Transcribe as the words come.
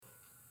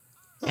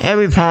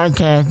every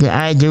podcast that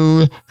I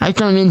do, I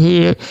come in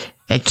here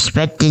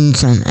expecting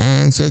some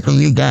answers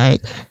from you guys.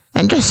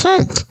 And guess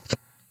what?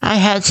 I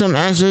had some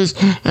answers,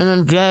 and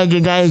I'm glad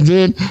you guys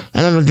did,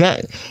 and I'm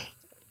glad,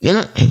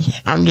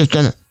 I'm just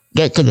gonna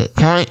get to the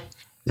point,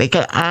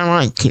 because I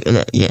want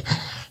to,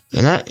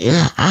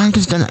 I'm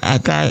just gonna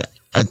act like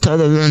a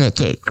total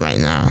lunatic right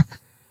now.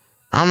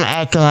 I'm gonna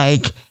act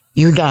like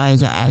you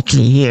guys are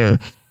actually here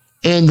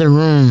in the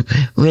room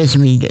with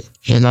me,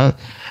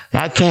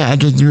 Why can't I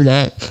just do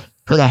that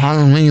for the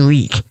Halloween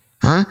week?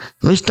 Huh?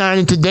 We're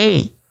starting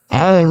today.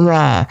 All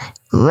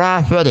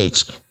raw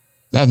footage.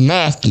 That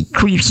nasty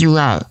creeps you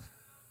out.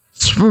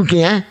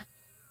 Spooky, huh?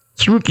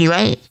 Spooky,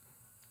 right?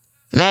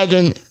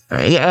 Imagine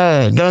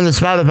going to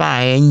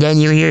Spotify and then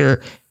you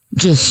hear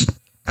just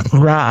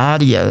raw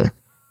audio.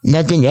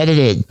 Nothing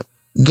edited.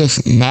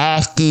 Just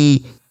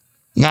nasty,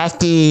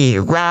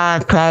 raw,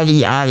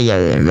 quality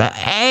audio. But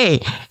hey,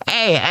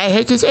 I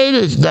hate to say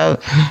this, though.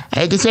 I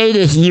hate to say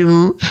this,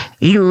 you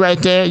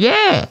right there.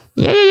 Yeah.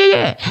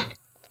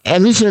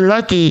 At least you're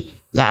lucky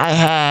that I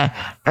have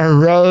a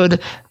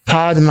Rode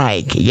Pod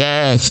mic.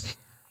 Yes.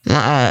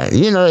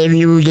 If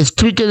you just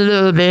tweak it a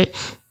little bit,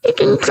 it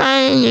can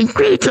kind of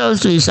pretty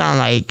closely sound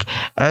like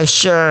a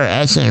Shure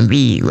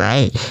SMB,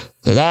 right?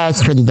 So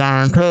that's pretty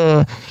darn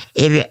cool,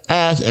 if you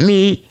ask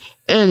me.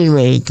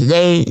 Anyway,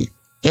 today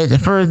is the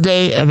first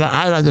day of what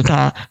I like to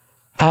call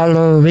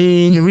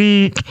Halloween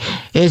week.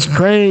 It's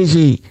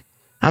crazy.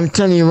 I'm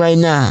telling you right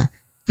now,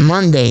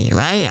 Monday,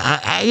 right?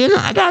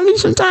 I gotta leave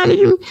some time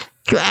to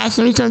ask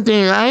me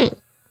something, right?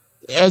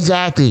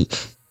 Exactly.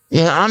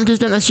 I'm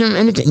just gonna assume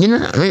anything.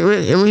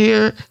 We're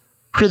here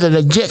for the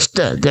legit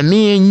stuff, the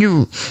me and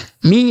you,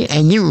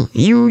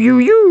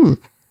 you,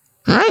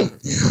 right?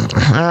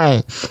 All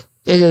right.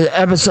 It is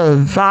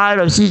episode 5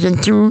 of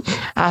season 2.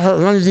 I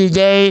hope one of these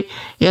days,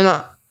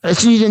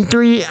 season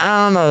 3,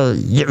 I don't know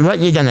what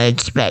you're gonna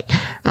expect.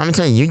 I'm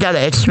telling you, you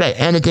gotta expect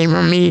anything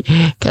from me,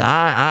 cause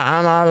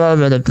I'm all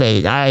over the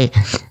place.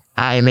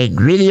 I make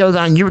videos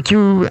on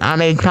YouTube, I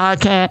make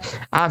podcasts,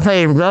 I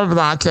play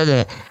Roblox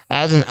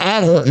as an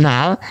adult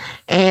now,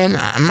 and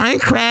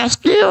Minecraft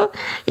still,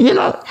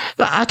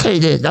 I'll tell you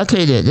this,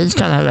 this is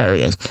kind of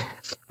hilarious.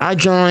 I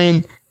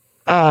joined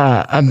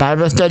a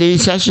Bible study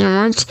session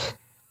once,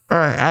 or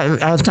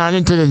I was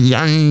talking to the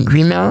young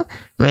female,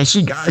 where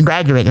she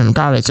graduated from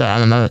college, so I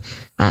don't know,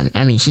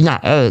 she's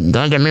not old,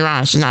 don't get me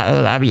wrong, she's not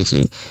old,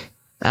 obviously.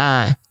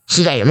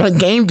 She's like, what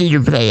game did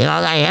you play? And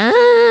I was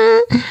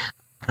like,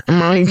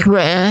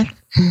 Minecraft.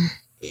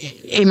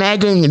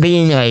 Imagine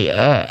being like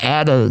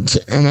adults,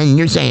 and then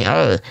you're saying,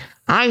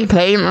 I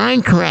play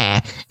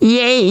Minecraft.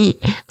 Yay!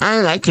 I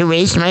like to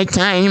waste my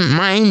time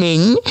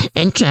mining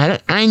and try to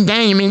find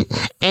diamonds.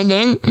 And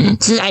then,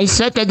 since I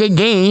suck at the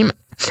game,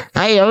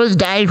 I always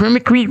die from a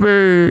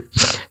creeper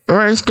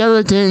or a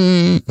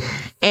skeleton.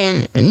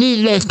 And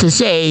needless to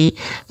say,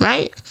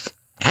 right?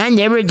 I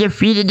never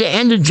defeated the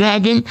Ender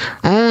Dragon,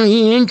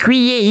 only in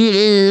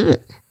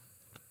creative.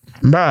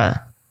 Bruh,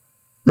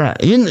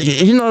 you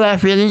know that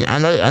feeling?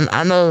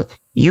 I know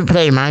you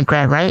play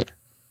Minecraft, right?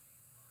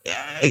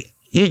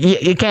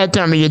 You can't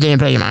tell me you didn't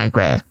play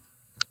Minecraft.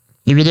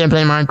 If you didn't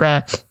play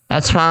Minecraft,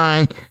 that's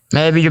fine.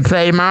 Maybe you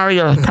play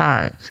Mario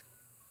Kart.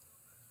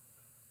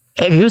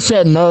 If you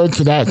said no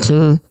to that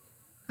too,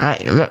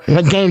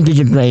 what game did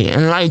you play?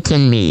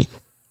 Enlighten me.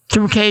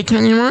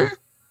 2K21?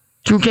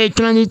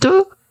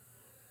 2K22?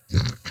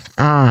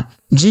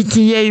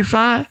 GTA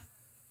 5?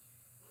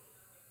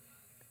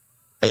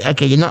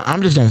 Okay,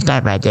 I'm just gonna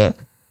stop right there.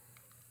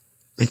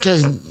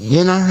 Because,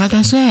 like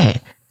I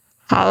said,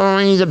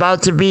 Halloween's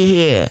about to be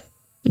here.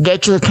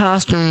 Get your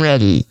costume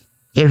ready.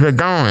 If you're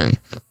going,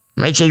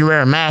 make sure you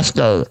wear a mask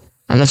though,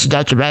 unless you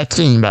got your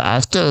vaccine, but I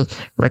still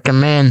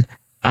recommend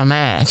a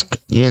mask.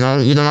 You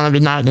don't want to be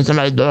knocking on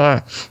somebody's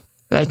door,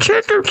 like,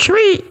 trick or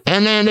treat,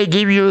 and then they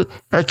give you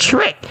a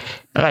trick.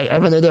 Like,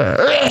 open the door.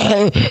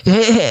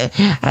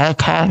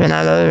 Coughing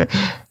all over.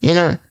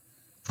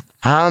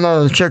 I don't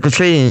know, trick or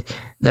treating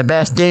the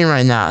best thing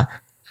right now.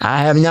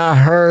 I have not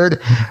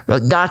heard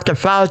what Dr.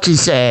 Fauci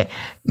said,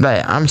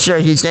 but I'm sure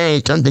he's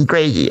saying something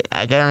crazy.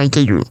 I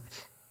guarantee you.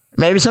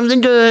 Maybe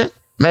something good,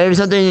 maybe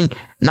something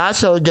not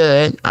so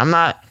good. I'm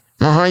not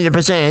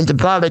 100% into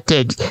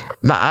politics,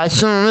 but I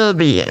soon will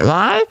be.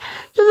 Why?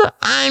 Because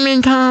I'm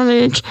in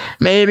college.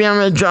 Maybe I'm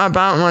gonna drop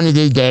out one of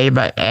these days,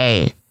 but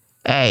hey,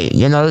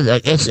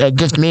 it's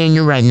just me and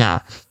you right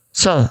now.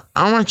 So,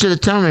 I want you to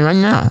tell me right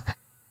now,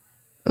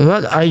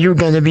 what are you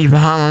going to be for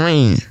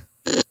Halloween?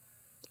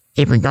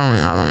 If you're going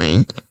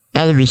Halloween,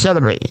 and if you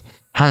celebrate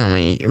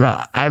Halloween,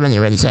 well, I haven't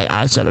already said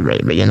I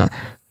celebrate, but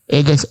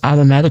it just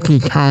automatically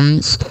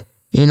comes,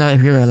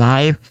 if you're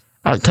alive,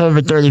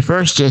 October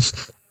 31st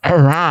just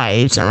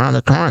arrives around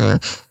the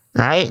corner,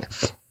 right?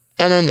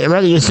 And then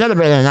whether you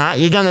celebrate or not,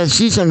 you're going to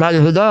see somebody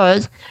who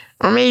does,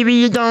 or maybe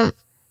you don't,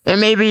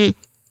 and maybe,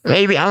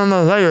 I don't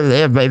know where you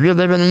live, but if you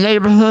live in a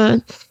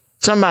neighborhood,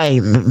 somebody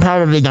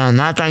probably going to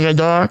knock on your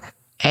door,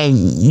 and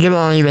you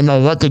don't even know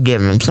what to give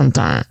them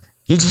sometimes.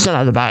 You just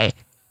have to buy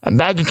a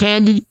bag of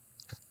candy,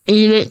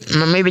 eat it,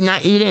 or maybe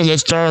not eat it, and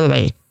just throw it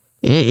away.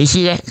 You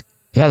see that?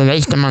 You gotta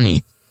waste the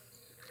money.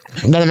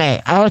 Doesn't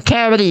matter. Oh,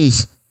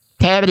 cavities.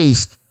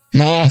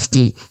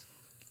 Nasty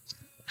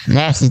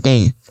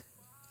thing.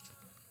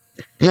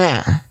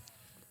 Yeah.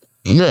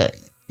 Look.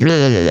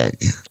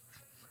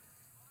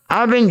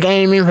 I've been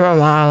gaming for a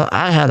while.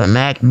 I had a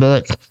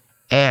MacBook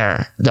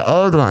Air, the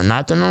old one,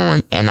 not the new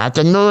one, and not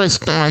the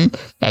newest one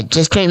that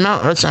just came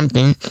out or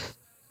something.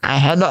 I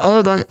had the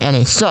old one and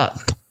it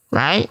sucked,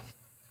 right?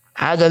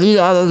 I deleted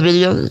all those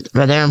videos,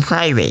 but they're in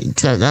private,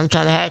 so don't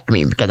try to hack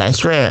me, because I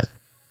swear,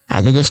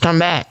 I can just come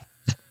back.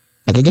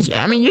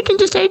 You can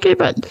just take it,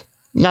 but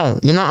no,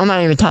 I'm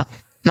not even talking.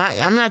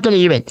 I'm not gonna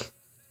even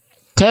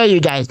tell you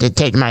guys to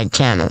take my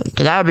channel,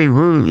 because that would be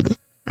rude,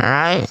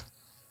 alright?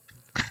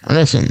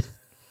 Listen.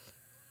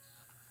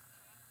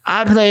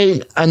 I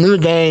played a new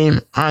game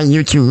on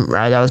YouTube,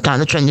 right? That was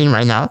kind of trending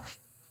right now.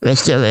 It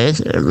still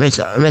is.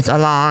 With a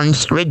long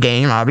Squid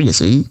Game,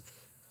 obviously.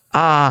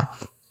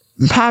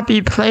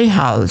 Poppy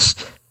Playhouse,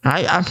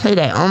 right? I played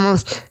that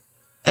almost,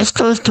 it's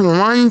close to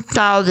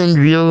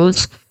 1,000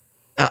 views.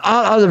 And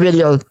all other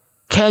videos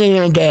can't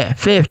even get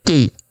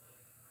 50.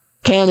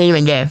 Can't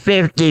even get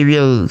 50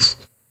 views.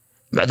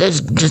 But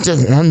this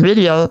one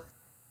video,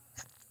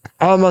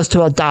 almost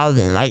to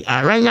 1,000. Like,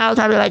 right now, it's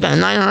probably like a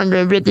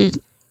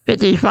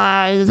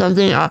 955 or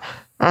something. Or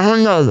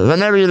who knows?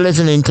 Whenever you're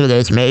listening to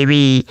this,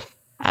 maybe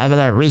I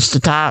will reach the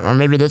top, or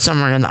maybe there's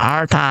somewhere in the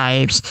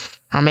archives,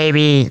 or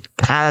maybe,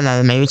 I don't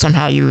know, maybe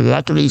somehow you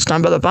luckily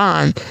stumbled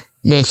upon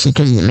this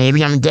because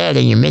maybe I'm dead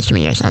and you missed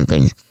me or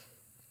something.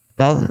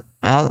 Well,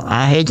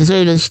 I hate to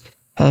say this.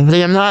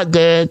 Hopefully I'm not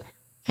dead.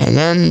 And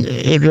then,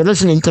 if you're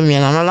listening to me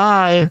and I'm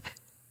alive,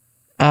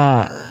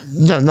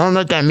 don't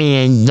look at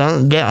me and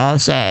don't get all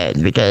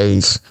sad,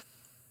 because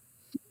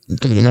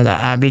you know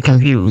that I'll be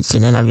confused,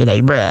 and then I'll be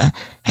like, bruh,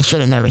 I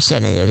should have never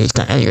said any of this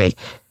stuff. Anyway,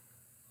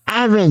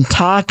 I've been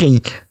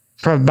talking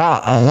for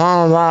about a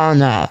long while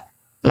now.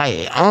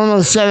 Like,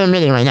 almost 7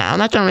 minutes right now. I'm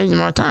not gonna waste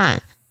more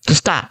time. Just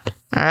stop,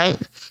 alright?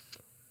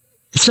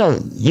 So,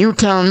 you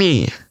tell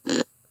me,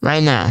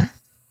 right now,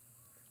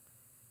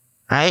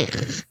 right?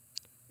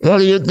 What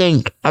do you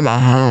think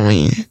about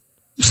Halloween?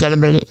 You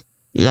celebrate it?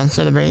 You don't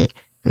celebrate it?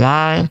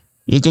 Why?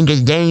 You think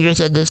it's dangerous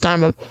at this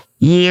time of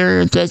year,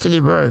 especially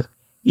for,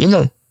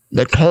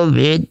 the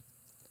COVID,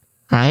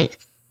 right?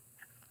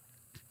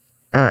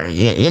 Or,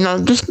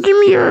 just give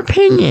me your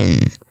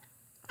opinion.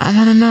 I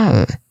want to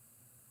know.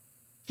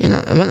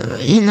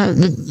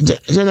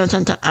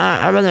 Sometimes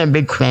I wasn't a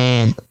big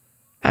fan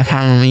of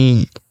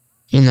Halloween,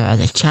 as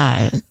a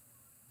child.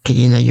 Cause,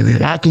 you be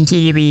watching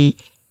TV,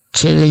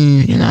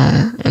 chilling,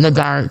 in the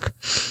dark.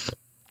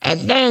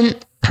 And then,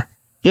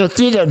 you'll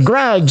see the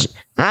Grudge,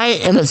 right,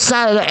 in the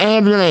side of the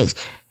ambulance.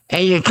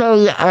 And you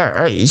close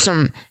or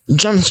some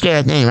jump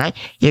scare thing, right?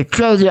 You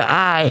close your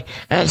eye,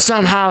 and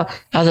somehow,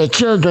 as a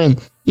children,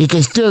 you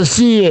can still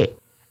see it.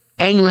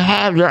 And you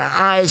have your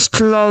eyes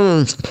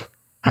closed.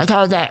 I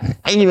thought that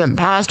ain't even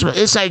possible.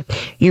 It's like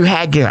you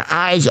had your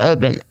eyes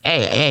open.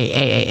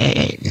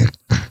 Hey.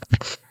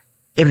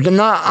 If you're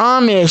not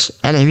Amish,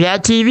 and if you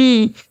have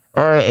TV,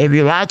 or if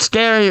you watch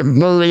scary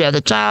movie as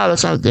a child or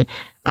something,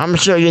 I'm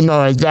sure you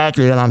know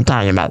exactly what I'm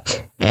talking about.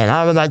 And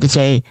I would like to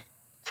say,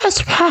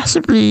 that's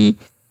possibly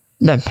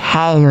the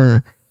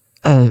power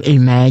of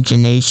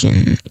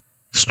imagination.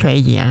 It's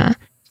crazy, huh?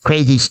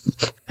 Crazy.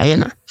 You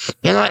know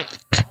what?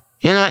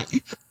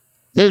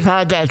 This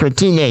podcast for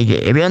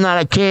teenagers. If you're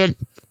not a kid,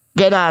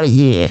 get out of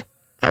here.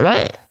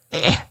 Alright?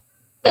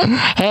 Hey,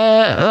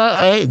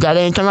 that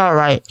ain't come out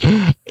right.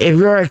 If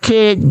you're a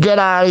kid, get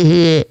out of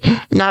here.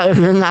 Now, if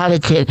you're not a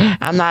kid,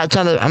 I'm not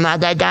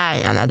that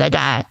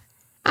guy.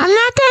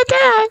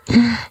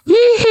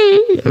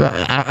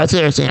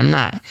 Seriously, I'm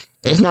not.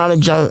 It's not a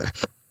joke.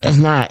 It's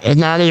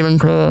not even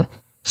cool.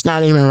 It's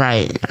not even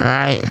right.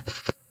 Alright?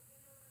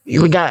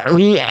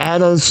 We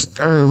adults,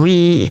 or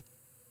we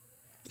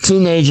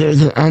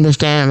teenagers who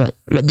understand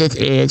what this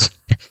is.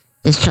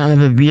 This kind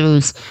of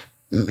abuse.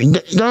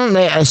 Don't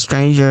let a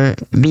stranger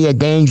be a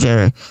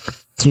danger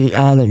to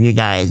all of you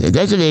guys,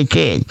 especially a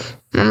kid.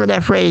 Remember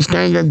that phrase,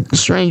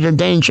 stranger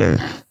danger,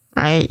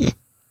 right?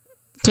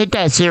 Take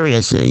that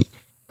seriously,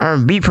 or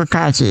be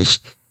precautious.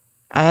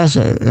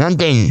 Also, one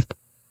thing,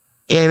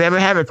 if you ever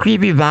have a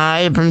creepy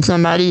vibe from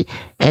somebody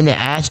and they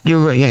ask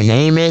you what your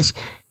name is,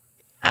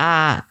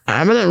 I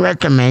wouldn't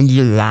recommend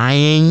you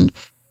lying,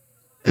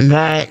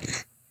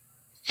 but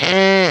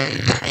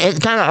it's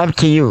kind of up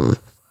to you.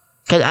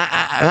 Cause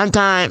one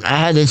time I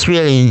had this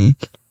feeling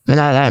when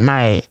I was at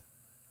my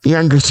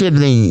younger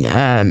sibling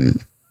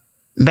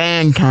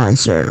band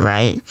concert,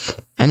 right?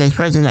 And this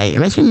person like,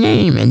 what's your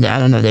name? And I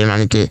don't know, they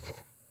wanted to,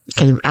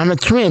 cause I'm a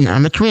twin,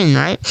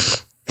 right?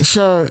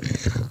 So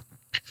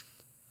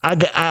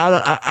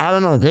I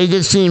don't know, they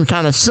just seemed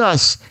kind of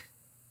sus.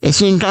 It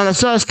seemed kind of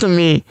sus to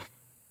me.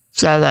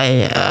 So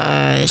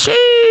I was like,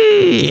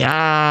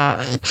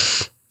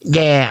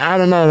 yeah, I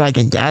don't know, like,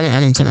 I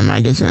didn't tell them,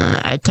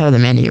 I told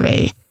them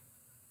anyway.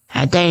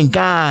 I thank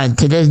God,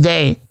 to this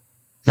day,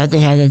 nothing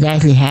has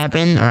exactly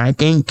happened, or I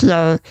think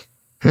so.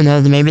 Who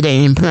knows, maybe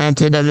they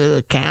implanted a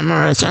little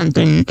camera or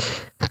something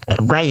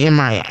right in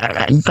my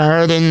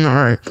garden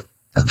or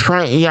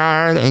front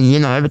yard,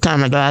 and every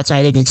time I go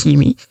outside, they can see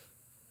me.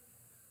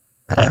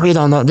 We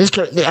don't know this.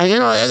 We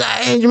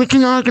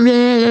can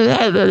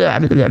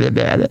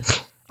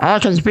all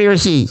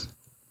conspiracies.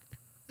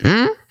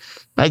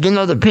 Like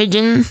the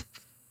pigeon.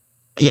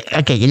 Yeah.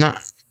 Okay.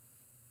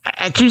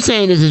 I keep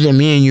saying this is a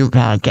me and you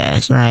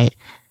podcast, right?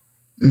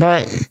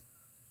 But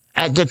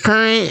at the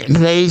current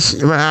place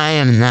where I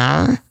am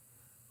now,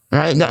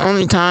 right, the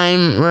only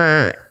time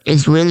where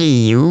it's really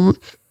you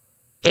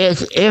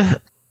is if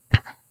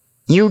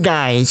you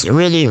guys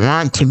really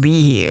want to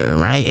be here,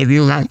 right? If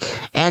you want,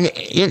 and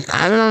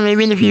I don't know,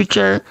 maybe in the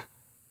future,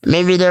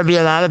 maybe there'll be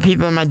a lot of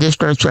people in my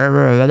Discord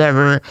server or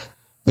whatever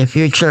the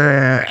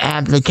future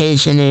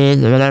application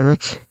is or whatever,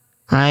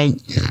 right?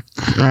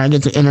 Where I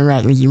get to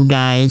interact with you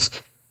guys.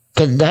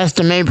 Because that's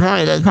the main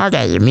point of this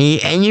podcast. Me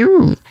and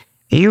you.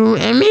 You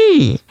and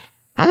me.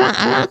 I want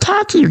to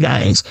talk to you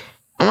guys.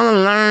 I want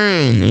to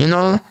learn,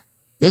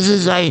 This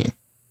is like,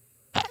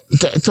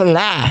 to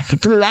laugh.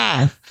 To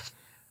laugh.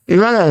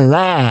 You want to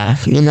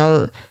laugh,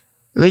 We're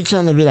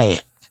trying to be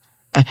like,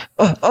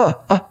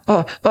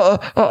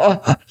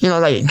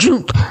 like,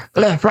 juke,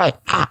 left, right,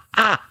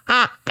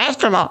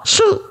 basketball,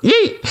 shoot,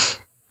 yeet.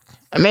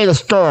 I made a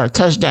score,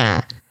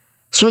 touchdown.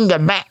 Swing the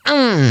bat,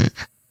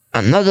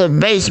 another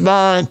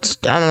baseball, I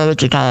don't know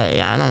what you call it.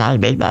 I don't know how to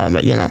baseball,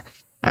 but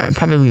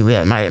probably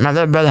will. My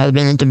little brother has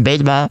been into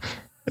baseball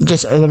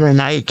just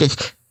overnight,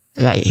 just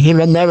like he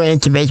was never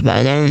into baseball.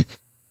 And then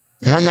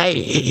one night,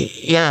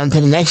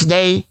 to the next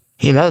day,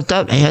 he woke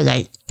up and he was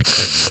like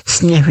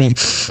sniffing.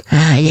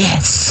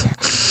 Yes.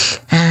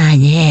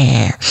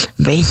 Yeah,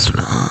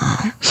 baseball.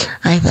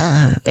 I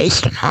love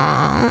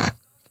baseball.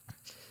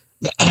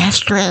 The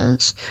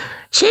Astros.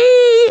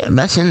 See,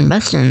 bussin'.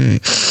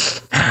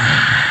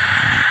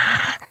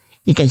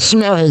 You can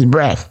smell his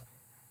breath.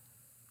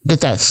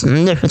 Get that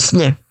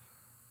sniff.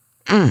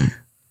 I'm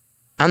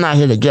not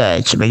here to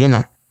judge, but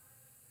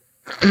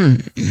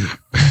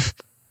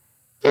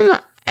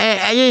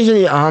I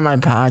usually all my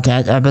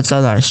podcast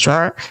episodes are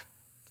short.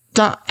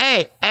 So,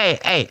 hey,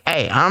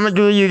 I'm gonna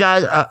do you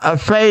guys a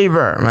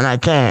favor when I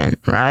can,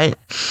 right?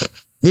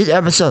 These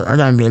episodes are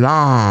gonna be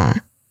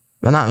long.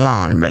 Well, not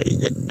long, but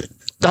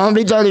don't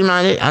be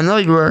dirty-minded. I know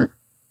you were.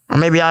 Or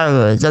maybe I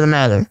was. Doesn't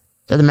matter.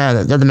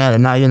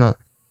 Now,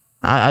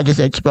 I just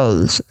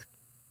expose.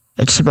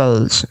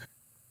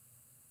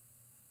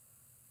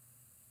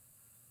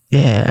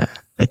 Yeah,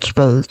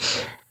 expose.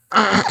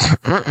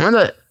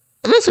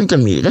 Listen to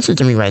me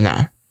right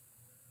now.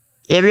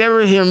 If you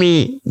ever hear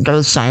me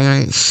go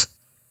silence,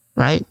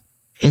 right,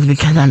 it's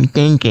because I'm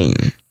thinking.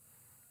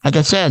 Like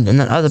I said in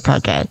the other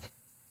podcast,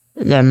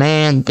 the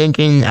man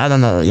thinking, I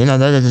don't know,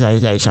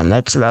 there's like some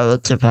next level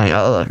to point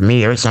of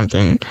me or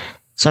something.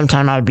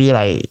 Sometimes I'd be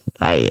like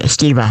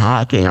Stephen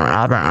Hawking or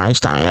Albert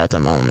Einstein at the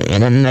moment,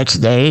 and then the next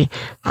day,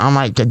 I'm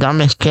like the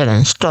dumbest kid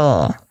in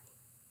school,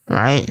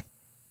 right?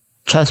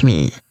 Trust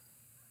me,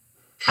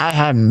 I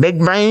have big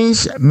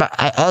brains, but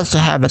I also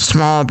have a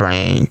small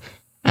brain,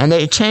 and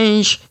they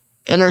change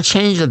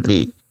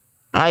interchangeably.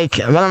 Like,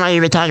 what am I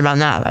even talking about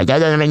now? Like, that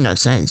doesn't make no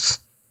sense.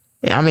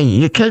 I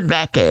mean, you could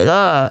back it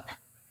up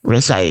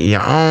with like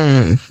your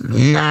own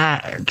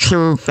not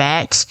true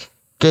facts,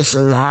 just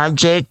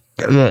logic.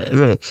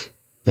 Is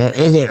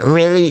it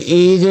really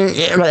even?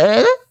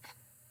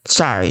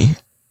 Sorry.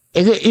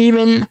 Is it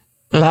even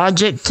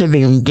logic to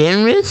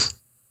begin with?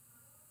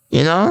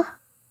 Like,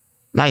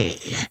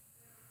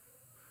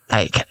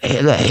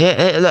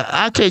 look,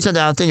 I'll tell you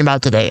something I'll think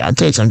about today.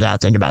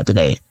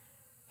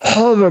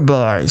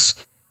 Hoverboards.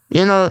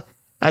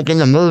 Like in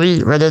the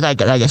movie where there's like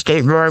a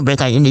skateboard,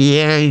 but like in the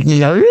air,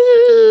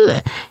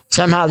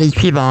 somehow these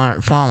people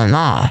aren't falling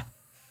off,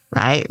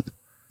 right?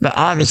 But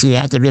obviously it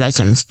has to be like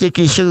some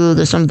sticky shoes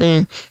or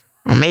something,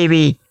 or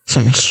maybe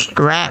some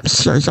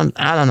straps or something.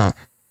 I don't know.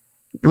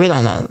 We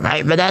don't know,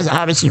 right? But that's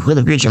obviously for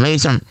the future. Maybe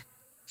some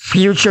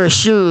future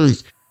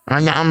shoes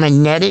are now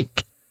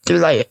magnetic to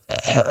like,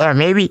 or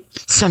maybe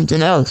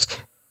something else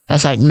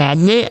that's like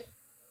magnet.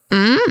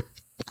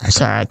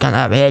 Sorry, I kind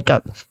of have a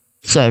hiccup.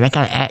 Sorry, I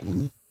kind of act.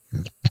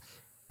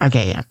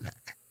 Okay, yeah.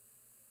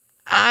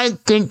 I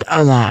think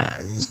a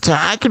lot. So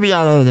I could be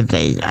all over the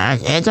place.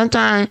 And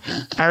sometimes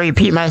I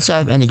repeat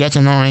myself and it gets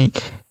annoying.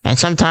 And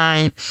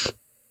sometimes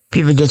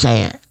people just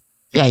say,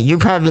 yeah, you're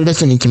probably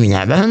listening to me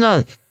now. But who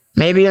knows?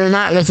 Maybe you're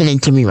not listening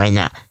to me right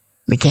now.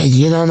 Because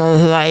you don't know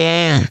who I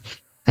am.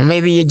 Or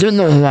maybe you do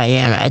know who I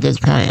am at this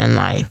point in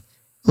life.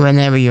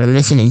 Whenever you're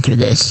listening to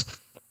this.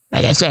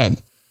 Like I said,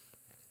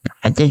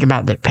 I think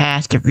about the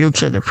past, the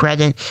future, the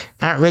present.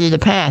 Not really the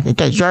past,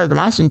 because George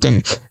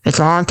Washington, it's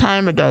a long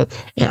time ago,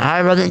 and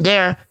I wasn't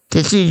there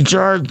to see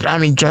Abraham.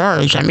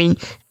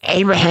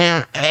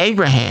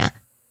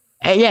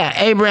 Yeah,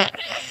 Abraham,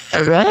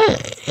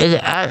 what?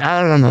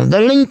 I don't know, the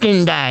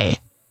Lincoln guy.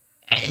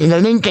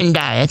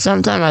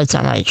 Sometimes I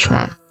sound like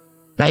Trump.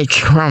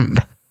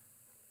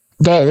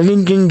 That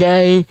Lincoln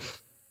guy,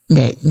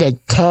 that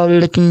tall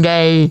looking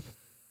guy,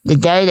 the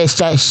guy that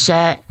got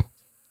shot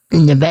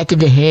in the back of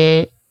the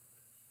head.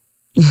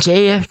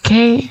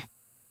 JFK?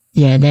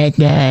 Yeah, that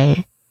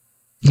guy.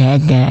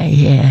 That guy,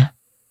 yeah.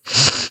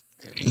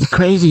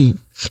 Crazy.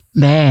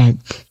 Bad.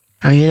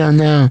 Or you don't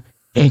know.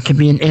 It could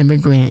be an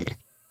immigrant.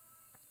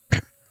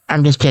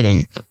 I'm just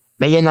kidding.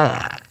 But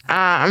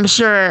I'm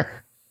sure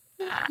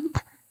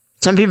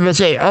some people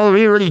say, oh,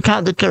 we already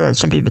caught the killer.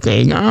 Some people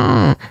say,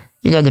 no.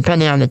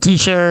 Depending on the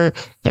t-shirt,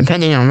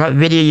 depending on what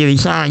video you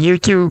saw on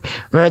YouTube,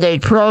 where they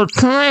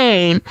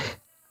proclaim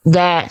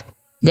that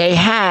they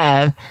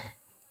have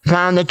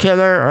found the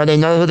killer, or they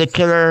know who the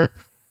killer,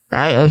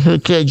 right, or who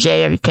killed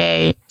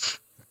JFK,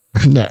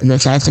 the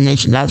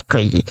assassination. That's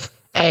crazy.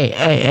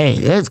 Hey,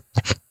 there's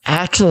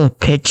actual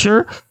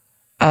picture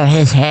of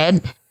his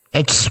head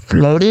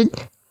exploded.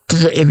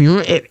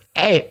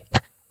 Hey,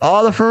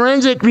 all the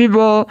forensic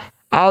people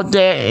out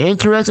there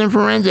interested in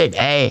forensic,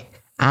 hey,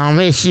 I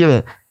miss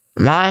you.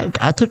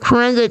 I took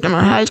forensic in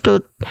my high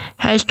school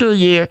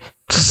year,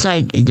 just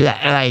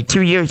like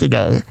 2 years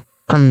ago,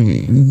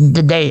 from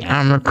the day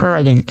I'm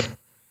recording,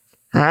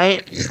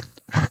 right?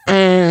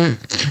 And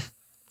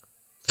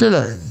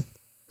so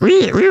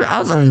we were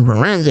out learning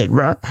forensic,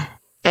 bro.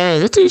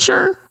 And the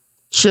teacher,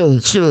 she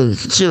was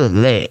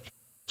lit.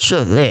 She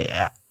was lit,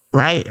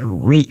 right?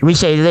 We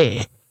say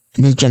lit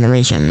in this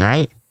generation,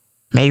 right?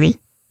 Maybe.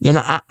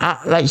 I'm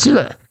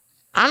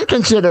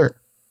considered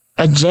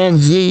a Gen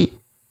Z,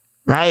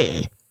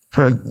 right?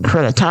 For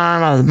the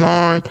time I was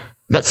born.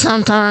 But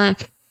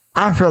sometimes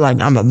I feel like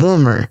I'm a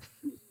boomer.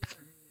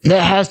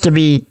 There has to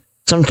be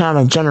some kind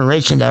of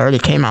generation that already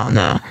came out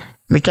now.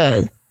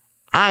 Because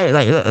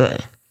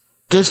look,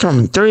 just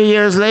from 3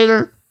 years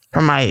later,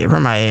 from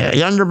my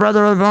younger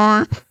brother was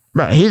born,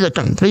 but he's a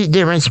complete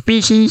different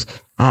species.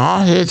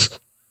 All his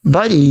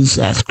buddies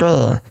at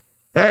school,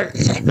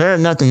 they're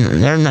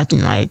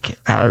nothing like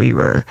how we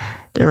were.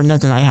 They were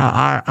nothing like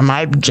how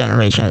my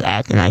generation was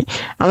acting like,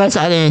 unless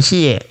I didn't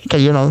see it.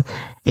 Because like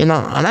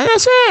I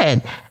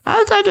said, I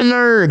was like a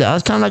nerd. I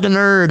was kind of like a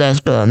nerd at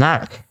school.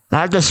 Not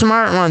the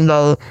smart one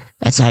though.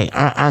 That's like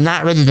I'm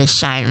not really the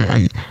shy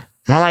one.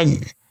 More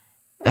like,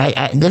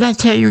 did I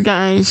tell you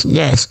guys?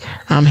 Yes,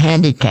 I'm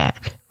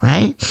handicapped,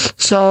 right?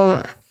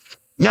 So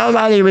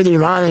nobody really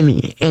wanted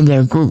me in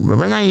their group. But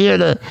we're not here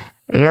to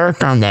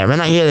work on that. We're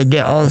not here to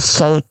get all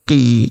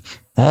sulky,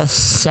 all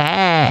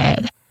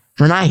sad.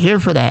 We're not here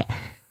for that.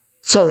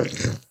 So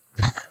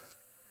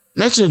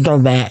let's just go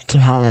back to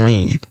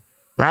Halloween,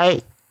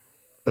 right?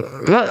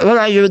 What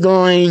are you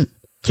doing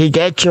to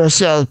get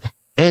yourself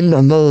in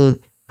the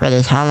mood for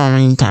this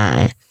Halloween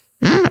time?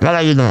 What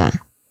are you doing?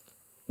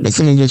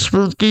 Listening to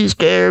spooky,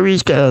 scary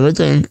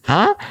skeletons,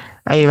 huh?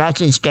 Are you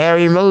watching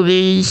scary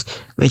movies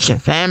with your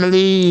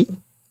family,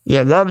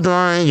 your loved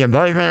one, your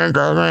boyfriend,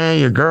 girlfriend,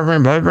 your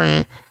girlfriend,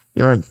 boyfriend,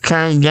 your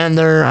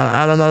transgender,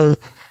 I don't know,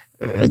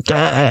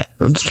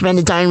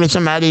 spending time with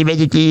somebody,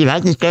 basically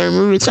watching scary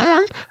movie with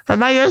someone, or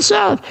by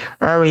yourself,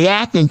 or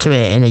reacting to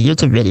it in a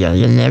YouTube video,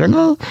 you never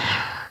know.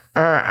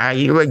 Or are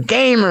you a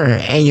gamer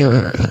and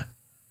you're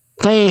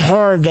playing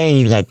horror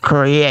games like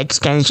Korea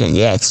Extension?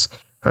 Yes,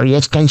 Korea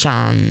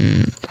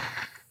Extension.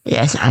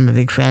 Yes, I'm a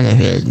big fan of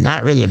his.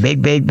 Not really a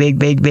big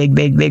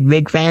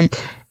fan.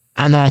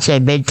 I know I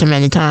said big too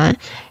many times,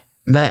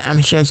 but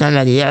I'm sure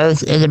somebody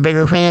else is a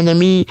bigger fan than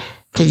me.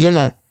 Cause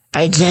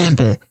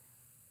example,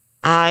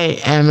 I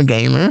am a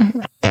gamer,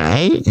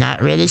 right?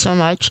 Not really so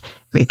much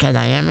because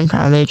I am in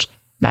college,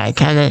 but I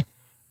kind of,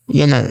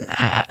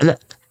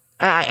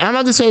 I'm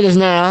about to say this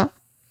now.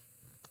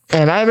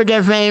 If I ever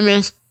get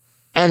famous,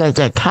 and if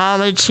the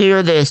college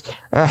hear this,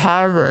 or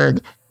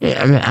Harvard,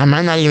 I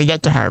might not even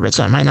get to Harvard,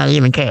 so I might not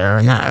even care,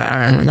 or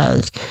who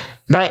knows.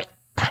 But,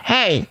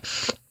 hey,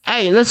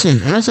 listen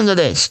to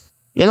this.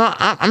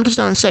 I'm just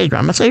gonna save it.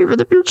 I'm gonna save it for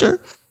the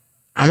future.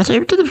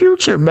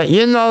 But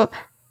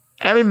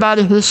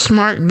everybody who's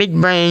smart, big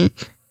brain,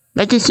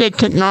 like you said,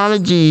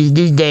 technology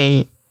these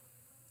days,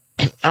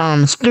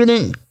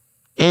 student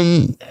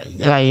in,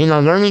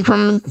 learning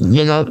from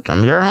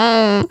your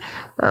home,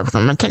 or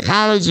from a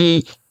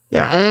technology,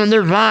 your own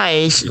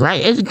device,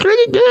 right? It's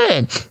pretty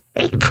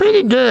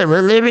good.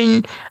 We're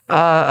living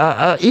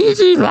a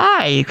easy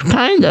life,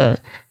 kinda.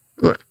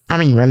 I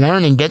mean, we're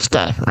learning good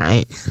stuff,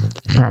 right?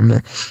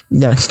 From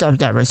the stuff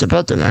that we're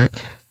supposed to learn.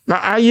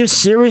 But are you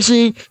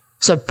seriously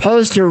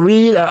supposed to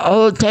read an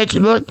old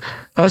textbook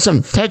or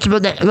some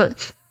textbook that look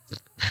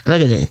at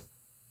this?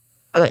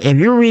 If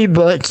you read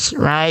books,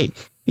 right?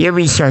 You're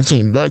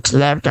researching books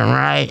left and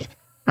right,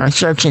 or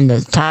searching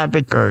the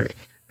topic or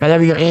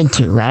whatever you're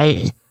into,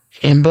 right?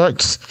 In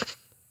books,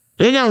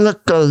 you're gonna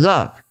look those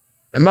up.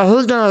 But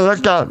who's gonna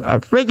look up a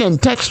freaking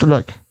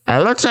textbook? It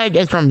looks like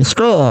it's from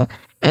school.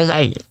 It's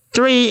like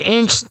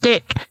 3-inch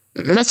thick,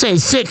 let's say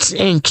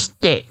 6-inch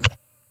thick,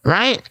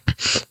 right?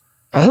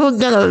 Who's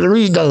gonna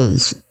read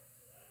those?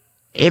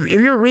 If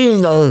you're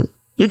reading those,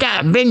 you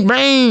got a big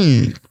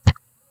brain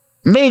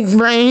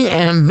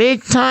and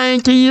big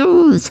time to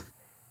use.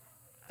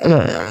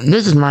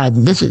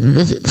 This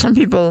is some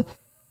people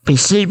be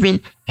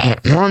sleeping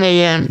at 1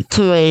 a.m.,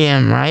 2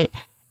 a.m., right?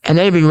 And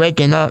they be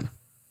waking up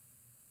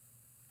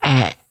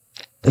at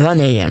 1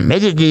 a.m.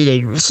 Basically,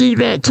 they sleep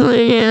at 2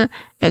 a.m.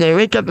 and they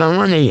wake up at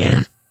 1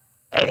 a.m.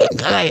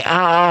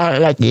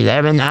 like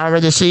 11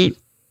 hours of sleep,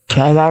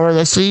 12 hours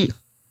of sleep.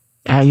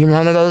 Are you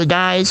one of those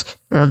guys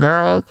or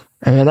girls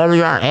or whatever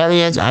you are,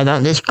 aliens? I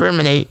don't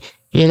discriminate.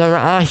 You know, we're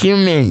all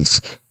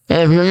humans.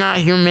 And if you're not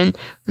human,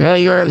 well,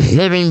 you're a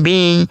living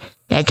being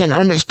that can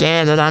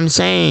understand what I'm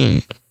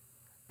saying.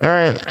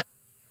 Or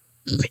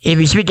if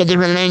you speak a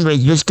different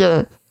language, you're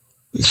still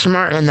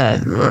smart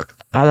enough.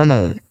 I don't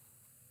know.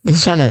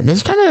 This is kind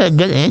of a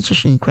good,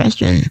 interesting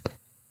question.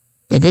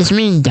 Does this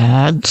mean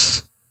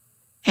dogs,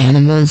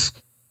 animals?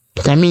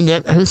 Does that mean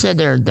that who said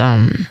they're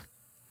dumb?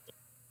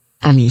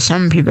 I mean,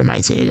 some people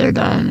might say they're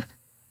dumb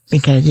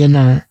because you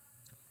know.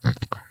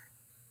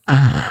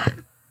 I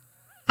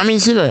mean,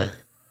 see, look,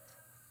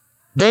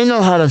 they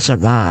know how to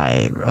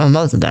survive. Well,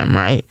 most of them,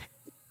 right?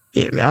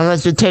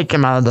 Unless you take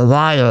them out of the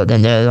wild,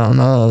 then they don't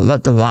know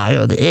what the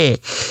wild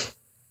is.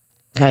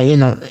 You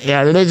know,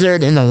 a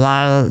lizard in the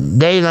wild,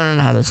 they learn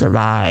how to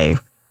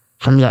survive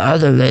from the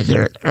other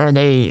lizard, or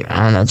they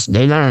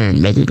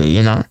learn, basically,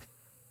 you know.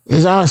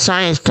 It's all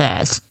science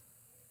class.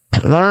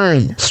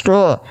 Learn,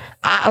 stroll.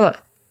 I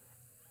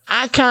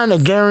kind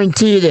of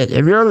guarantee that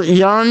if you're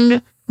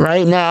young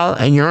right now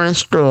and you're in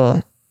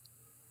school,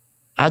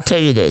 I'll tell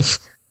you this.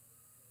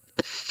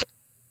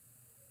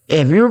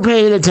 If you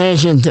paid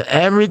attention to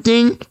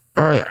everything,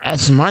 or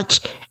as much,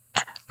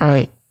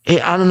 or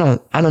I don't know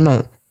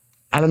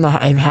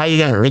how you're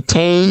going to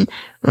retain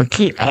or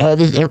keep all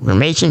this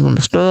information from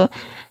school,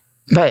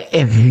 but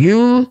if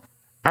you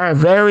are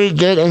very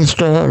good in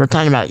school, we're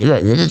talking about,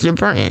 look, this is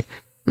important.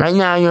 Right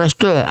now you're in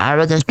school, I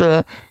was in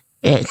school,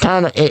 it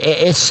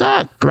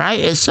sucked, right?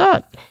 It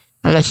sucked.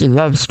 Unless you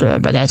love school,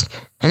 that's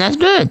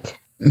good.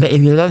 But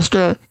if you love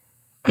school,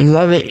 you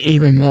love it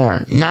even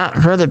more. Not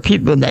for the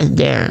people that's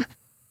there.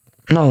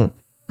 No,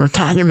 we're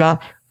talking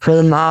about for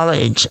the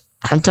knowledge.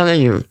 I'm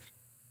telling you,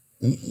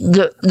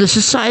 the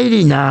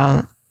society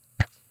now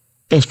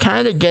is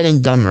kind of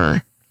getting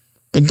dumber.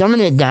 They're dumbing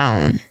it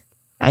down.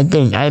 I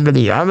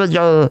believe. I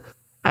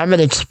would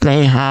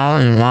explain how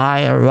and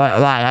why, or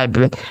why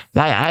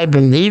I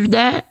believe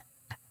that.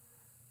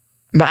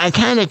 But I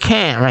kind of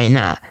can't right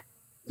now.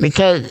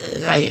 Because,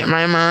 like,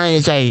 my mind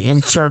is, like,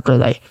 in circle,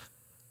 like,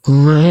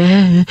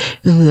 I'm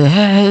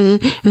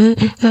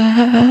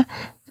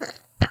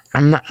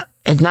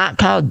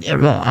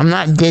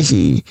not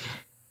dizzy.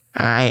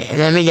 Alright,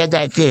 let me get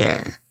that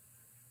clear.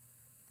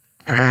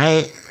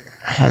 Alright?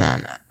 Hold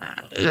on.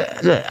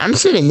 Look, I'm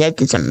sitting next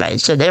to somebody,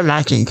 so they're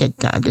watching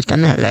TikTok. It's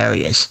kind of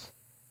hilarious.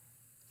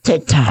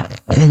 TikTok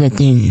is a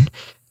thing.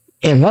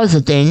 It was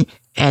a thing,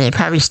 and it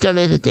probably still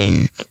is a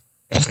thing.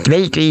 It's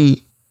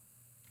basically,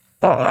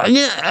 I'm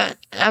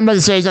about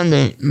to say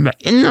something,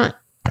 but you know,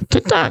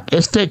 TikTok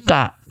is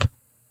TikTok.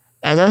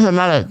 And there's a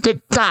lot of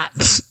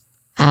TikToks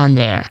on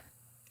there.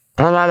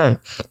 A lot of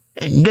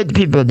good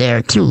people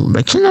there too.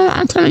 But you know,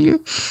 I'm telling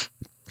you,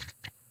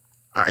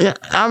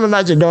 I would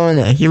like to go in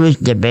a huge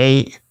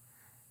debate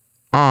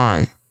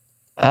on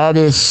all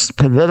this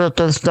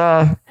political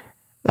stuff,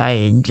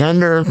 like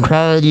gender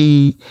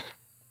equality,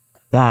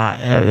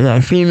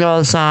 the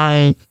female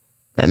side,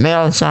 the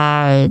male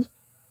side,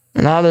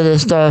 and all of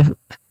this stuff,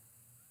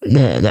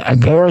 the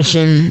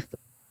abortion,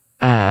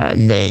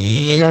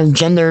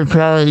 gender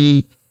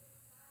equality,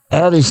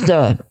 all this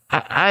stuff.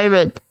 I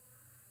would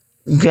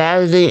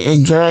gladly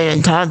enjoy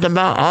and talk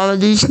about all of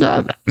these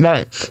stuff,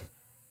 but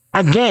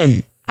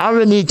again, I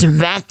would need to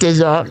back this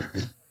up,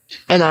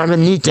 and I would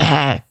need to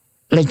have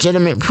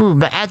legitimate proof.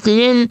 But at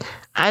the end,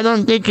 I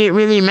don't think it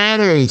really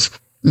matters,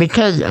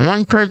 because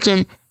one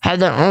person has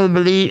their own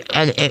belief,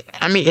 and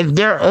if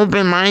they're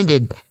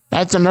open-minded,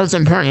 that's the most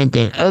important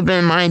thing.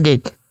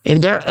 Open-minded. If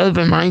they're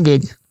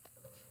open-minded,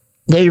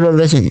 they will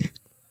listen.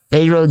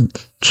 They will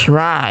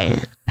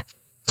try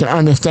to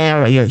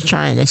understand what you're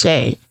trying to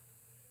say.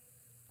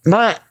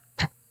 But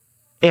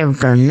if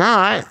they're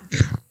not,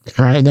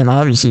 right, then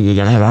obviously you're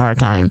going to have a hard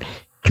time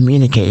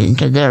communicating,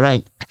 because they're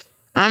like,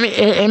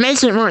 it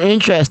makes it more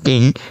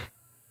interesting,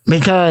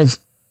 because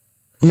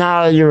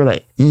now you're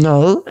like,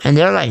 no, and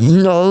they're like,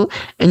 no,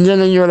 and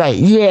then you're like,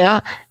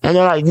 yeah, and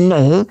they're like,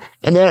 no,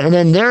 and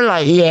then they're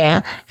like,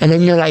 yeah, and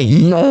then you're like,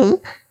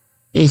 no.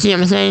 You see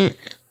what I'm saying?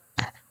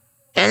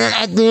 And then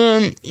at the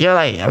end, you're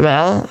like,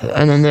 well,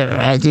 and then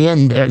at the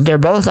end, they're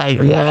both like,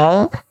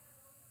 well,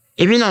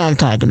 if you know what I'm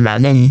talking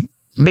about, then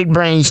big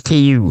brains to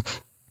you.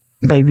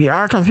 But if you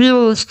are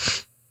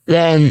confused,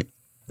 then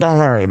don't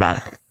worry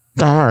about it.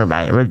 Don't worry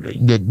about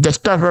it. The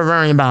stuff we're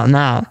worrying about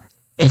now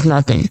is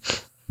nothing.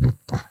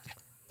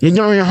 You're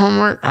doing your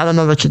homework? I don't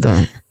know what you're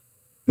doing.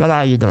 What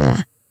are you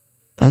doing?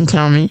 Don't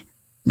tell me.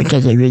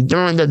 Because if you're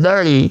doing the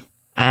dirty,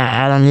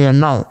 I don't even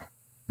know.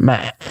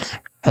 But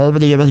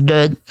hopefully it was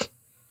good,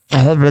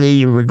 and hopefully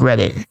you regret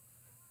it.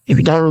 If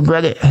you don't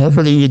regret it,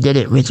 hopefully you did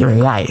it with your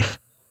wife.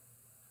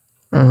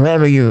 Or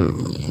whoever you're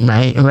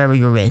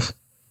with.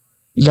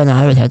 You don't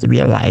always have to be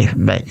a wife,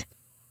 but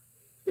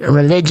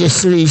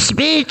religiously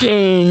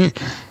speaking,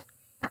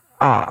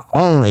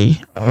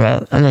 only,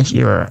 well, unless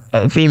you're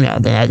a female,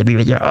 then it has to be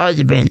with your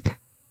husband,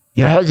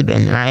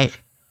 right?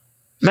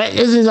 But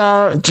this is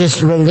all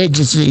just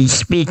religiously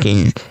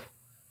speaking.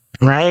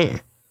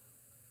 right?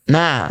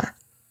 Now,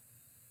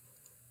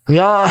 we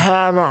all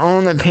have our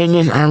own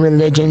opinion on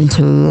religion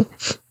too.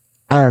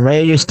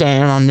 Where you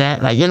stand on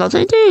that, like,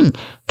 same thing.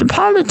 The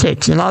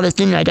politics and all the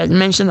things like I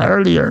mentioned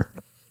earlier.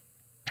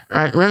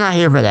 Right? We're not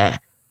here for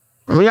that.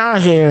 We are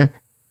here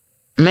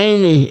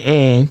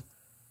mainly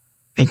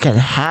because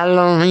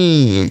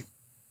Halloween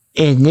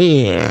is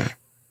near.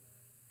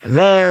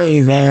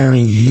 Very,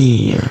 very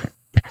near.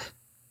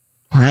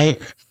 Right?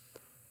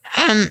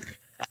 And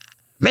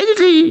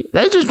basically,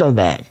 let's just go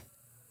back.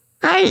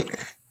 Right?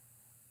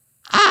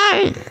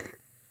 I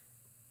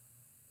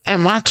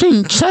am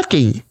watching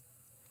Chucky.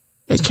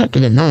 It's Chucky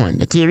the Known,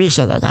 the TV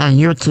show that's on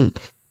YouTube.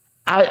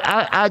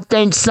 I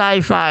think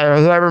Sci-Fi or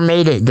whoever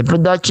made it, the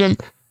production,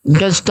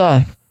 good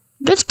stuff.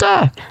 Good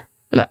stuff.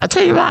 Look, I'll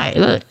tell you why.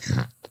 Look,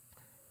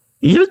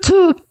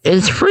 YouTube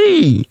is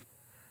free.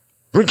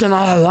 We can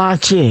all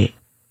watch it,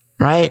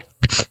 right?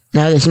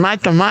 Now this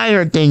Michael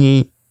Myers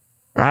thingy,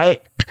 right,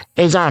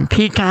 is on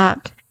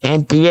Peacock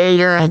and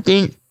Theater, I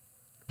think.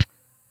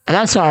 And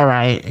that's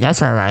alright.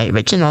 That's alright.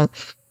 But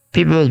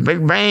people with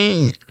big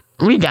brain,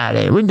 we got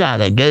it. We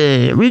got it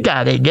good. We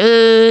got it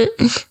good.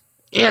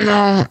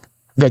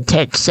 The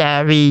tech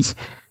savvies,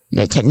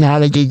 the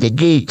technology, the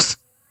geeks.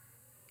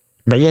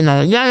 But you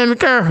gotta be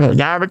careful. You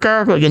gotta be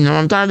careful. You know what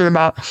I'm talking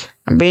about.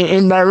 I'm being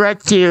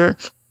indirect here.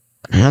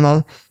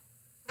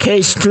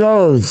 Case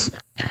closed.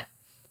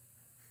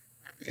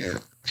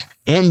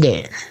 End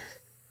it.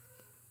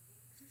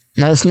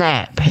 No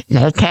snap.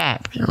 No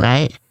cap,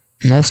 right?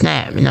 No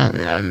snap.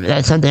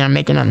 That's something I'm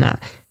making up now.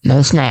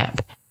 No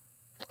snap.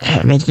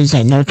 Basically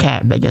say no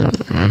cap, but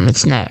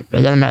it's snap.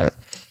 It doesn't matter.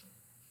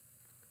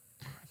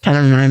 Kind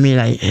of remind me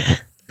like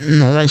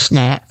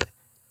snap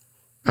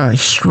or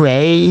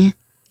Sway.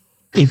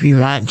 If you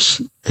watch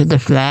The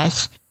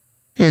Flash,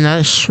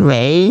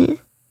 Sway.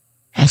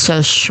 I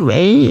saw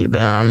Sway,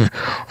 but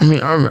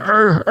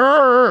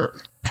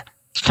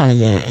it's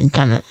kind of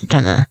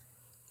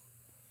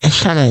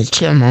a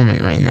chill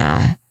moment right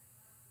now.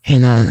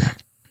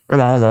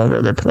 We're all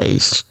over the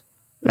place,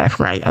 left,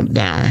 right, up,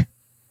 down.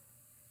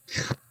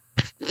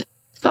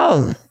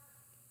 So,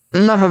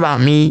 enough about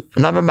me.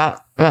 Enough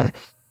about. I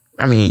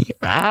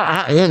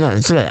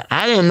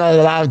didn't know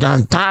what I was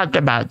gonna talk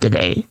about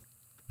today.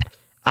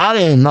 I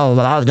didn't know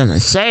what I was gonna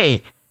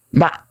say,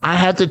 but I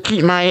had to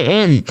keep my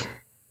end.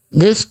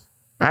 This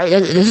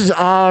is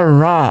all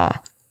raw.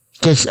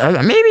 Just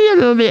maybe a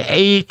little bit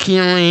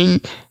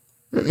EQing,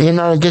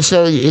 just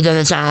so it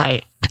doesn't sound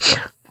like.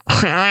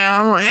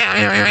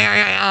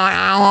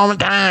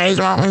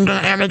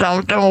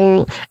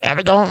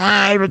 Episode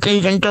 5 of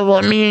season 2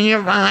 of me and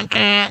your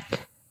podcast.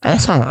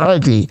 That sounds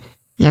ugly.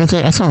 You know what I'm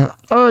saying? That sounds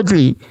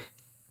ugly.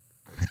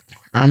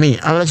 I mean,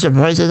 unless your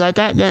voice is like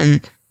that,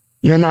 then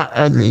you're not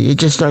ugly. It's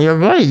just your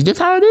voice. Just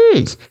how it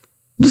is.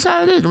 Just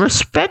how it is.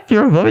 Respect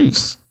your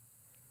voice.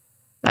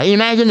 Like,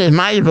 imagine if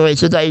my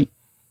voice was like,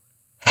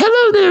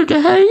 hello there,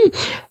 guys.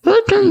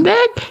 Welcome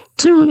back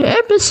to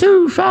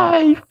episode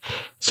 5,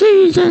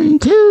 season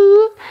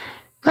 2,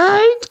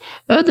 right?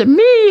 Of the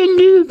Me and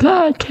You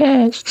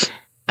podcast.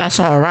 That's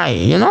alright,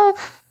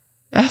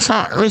 That's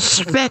all.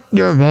 Respect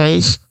your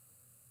voice.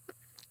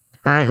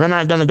 Alright, we're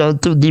not gonna go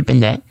too deep in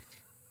that.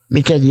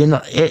 Because,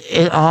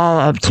 it's all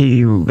up to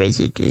you,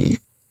 basically.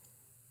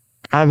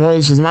 My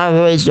voice is my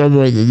voice, your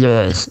voice is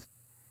yours.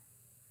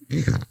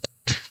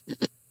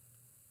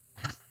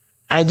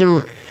 Let's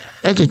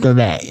just go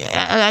back.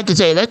 I like to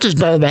say, let's just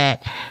go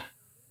back.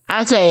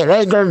 I say,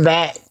 let's go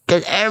back,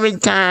 because every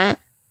time,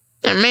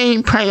 the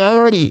main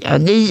priority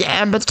of these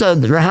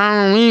episodes for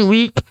Halloween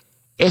week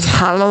is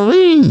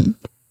Halloween.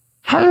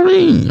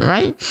 Halloween,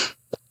 right?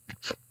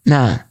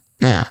 Now,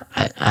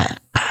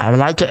 I would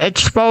like to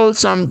expose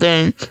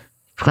something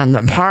from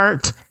the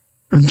part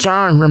of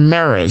John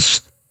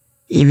Ramirez.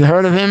 If you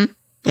heard of him,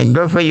 then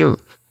good for you.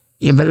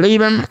 You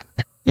believe him,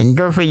 then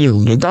good for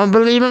you. You don't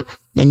believe him,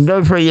 then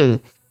good for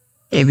you.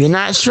 If you're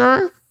not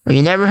sure, or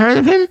you never heard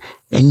of him,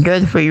 then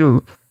good for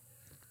you.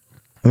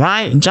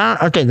 Right?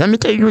 Okay, let me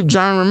tell you who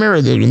John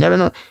Ramirez is. You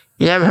never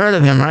heard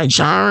of him, right?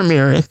 John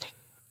Ramirez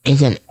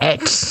is an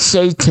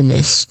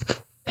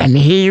ex-Satanist, and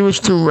he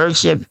used to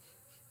worship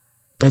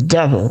the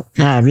devil.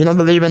 Now, if you don't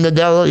believe in the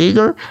devil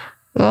either,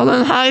 well,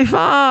 then high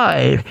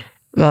five.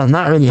 Well,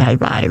 not really high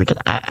five, because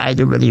I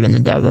do believe in the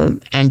devil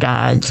and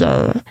God,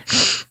 so,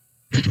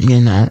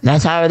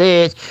 that's how it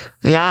is.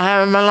 We all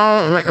have a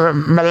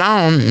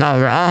balloon. No,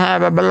 we all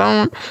have a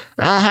balloon.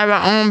 We all have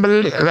our own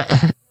belief.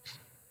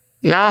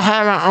 We all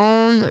have our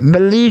own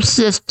belief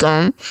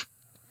system,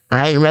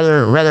 right?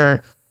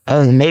 Whether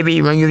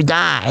maybe when you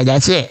die,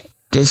 that's it.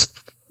 Just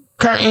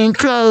curtain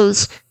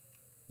close.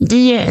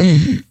 The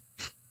end.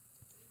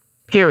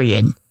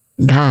 Period.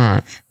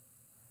 Gone.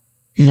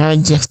 No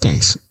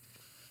existence.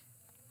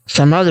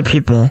 Some other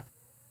people,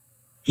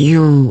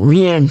 you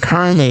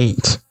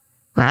reincarnate,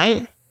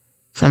 right?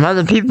 Some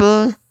other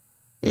people,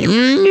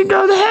 you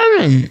go to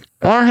heaven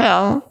or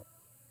hell.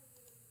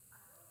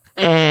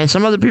 And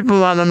some other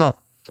people, I don't know.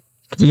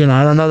 I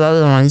don't know the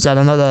other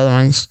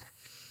ones.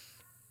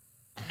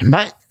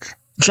 But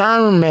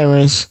John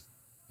Ramirez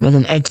was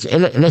an ex.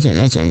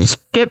 Listen.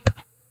 Skip.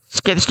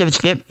 If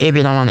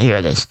you don't want to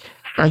hear this,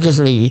 or just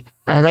leave.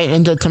 Right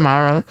into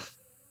tomorrow's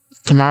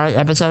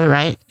episode,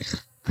 right?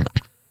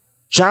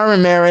 John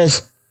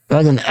Ramirez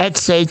was an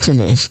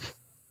ex-Satanist.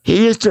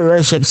 He used to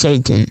worship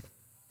Satan,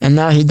 and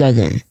now he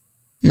doesn't.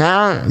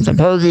 Now,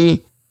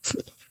 supposedly,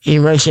 he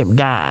worshipped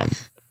God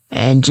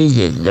and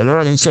Jesus, the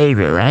Lord and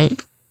Savior,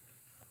 right?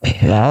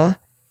 Well,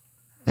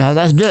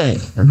 that's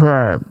good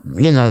for,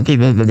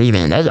 people who believe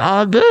in it. That's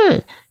all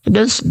good.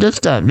 Good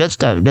stuff.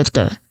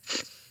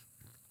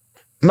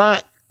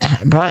 But,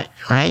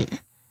 right?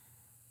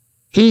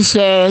 He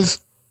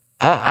says,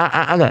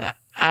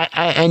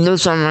 I knew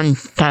someone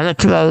kind of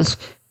close,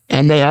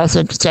 and they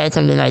also said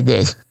something like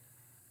this.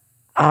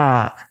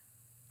 A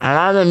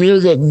lot of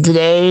music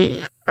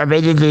today are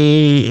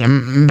basically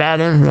bad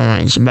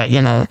influence, but,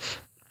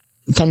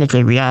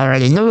 technically we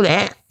already knew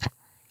that.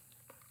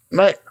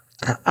 But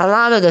a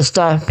lot of the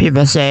stuff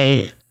people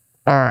say,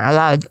 or a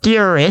lot of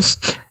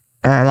theorists,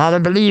 or a lot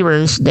of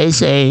believers, they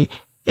say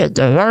it's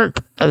the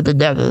work of the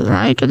devil,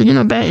 right? Because,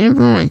 bad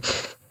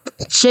influence.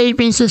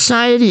 Shaping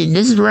society.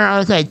 This is where I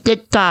was like,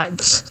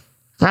 TikToks,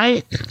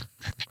 right?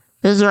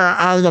 This is where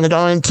I was going to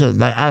go into,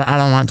 but I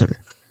don't want to.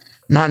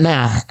 Not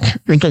now.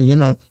 Because,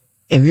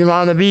 if you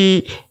want to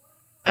be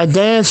a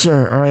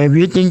dancer, or if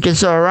you think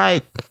it's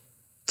alright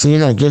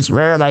to, just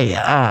wear like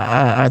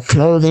a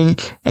clothing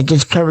that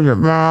just covers your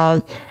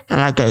bras and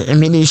like a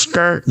mini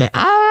skirt, then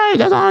alright,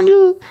 that's on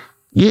you.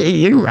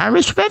 I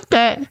respect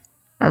that.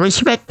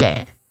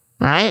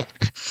 Right?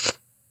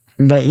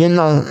 But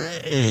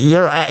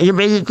you're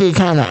basically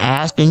kind of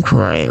asking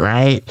for it,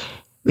 right?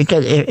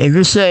 Because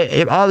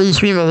if all these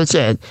people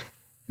said,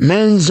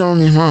 men's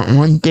only want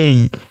one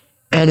thing,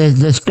 and it's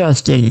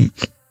disgusting,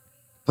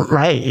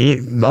 right?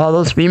 All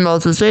those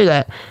females will say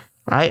that,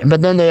 right?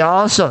 But then they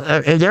also,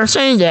 if they're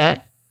saying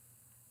that,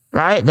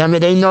 right? I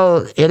mean, they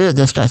know it is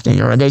disgusting,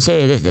 or they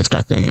say it is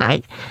disgusting,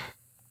 right?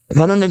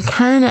 But then they're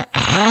kind of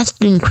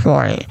asking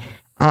for it.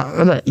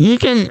 You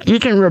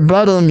can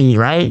rebuttal me,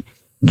 right?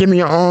 Give me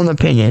your own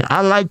opinion.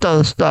 I like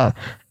those stuff,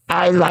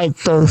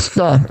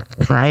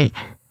 right?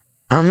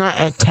 I'm not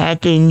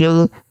attacking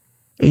you,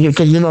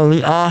 because,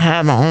 we all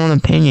have our own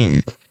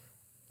opinion.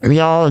 We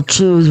all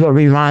choose what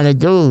we want to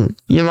do.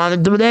 You want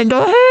to do that,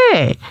 go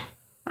ahead.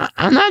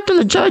 I'm not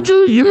going to judge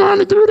you. You want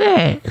to do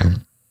that.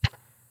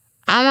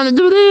 I want to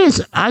do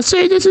this. I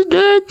say this is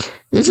good,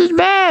 this is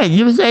bad.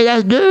 You say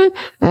that's good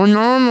or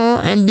normal,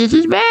 and this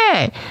is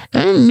bad.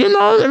 And,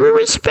 we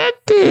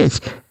respect this.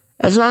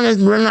 As long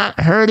as we're not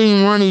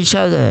hurting each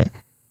other,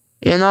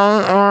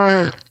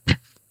 or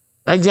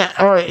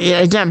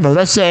example,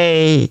 let's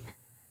say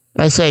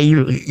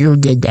you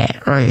did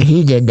that, or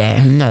he did that,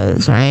 who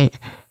knows, right?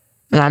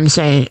 And I'm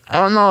saying,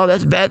 oh no,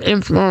 that's bad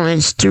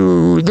influence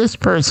to this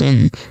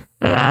person.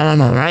 I don't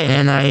know, right?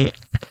 And I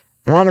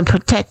want to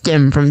protect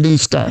them from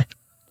these stuff.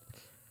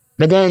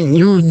 But then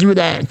you do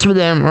that to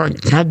them, or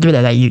not do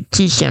that, like you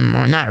teach them,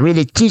 or not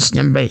really teach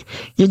them, but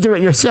you do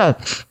it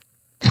yourself.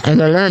 And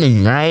they're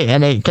learning, right?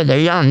 And because they're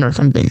young or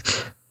something.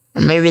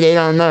 Or maybe they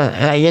don't know.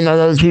 Like,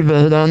 those people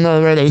who don't know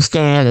where they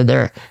stand. Or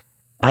they're,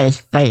 like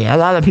a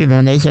lot of people,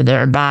 when they say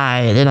they're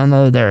bi, they don't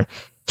know if they're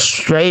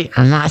straight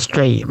or not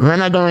straight. We're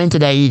not going into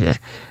that either.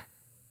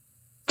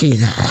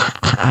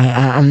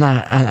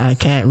 I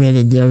can't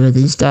really deal with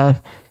this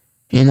stuff.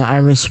 I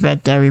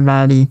respect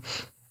everybody.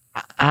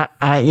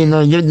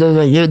 You do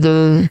what you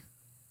do.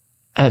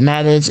 What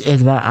matters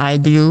is what I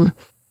do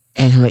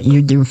and what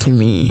you do to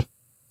me.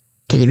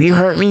 Because if you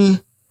hurt me,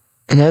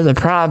 and there's a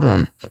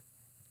problem,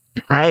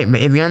 right?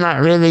 But if you're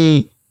not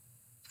really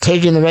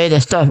taking away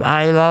the stuff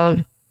I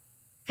love,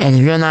 and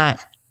if you're not,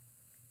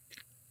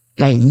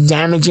 like,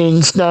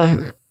 damaging stuff,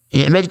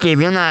 basically, if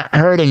you're not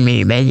hurting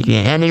me, basically,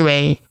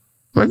 anyway,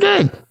 we're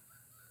good.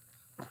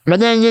 But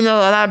then, a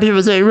lot of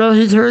people say, well,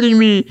 he's hurting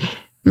me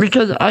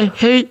because I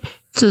hate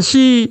to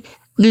see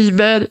these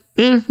bad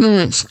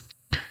influence.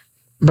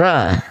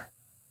 Bruh,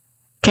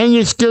 can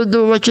you still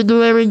do what you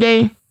do every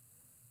day?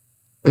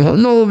 Well,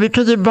 no,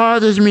 because it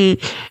bothers me.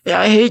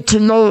 I hate to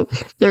know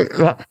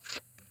that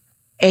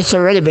it's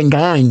already been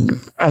going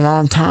a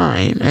long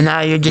time, and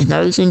now you're just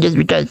noticing just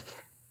because.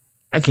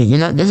 Okay,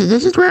 this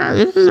is where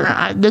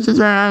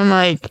I'm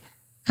like,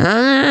 what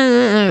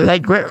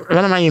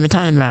am I even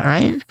talking about,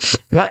 right?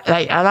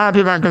 Like a lot of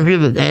people are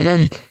confused, and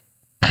then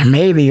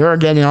maybe you're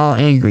getting all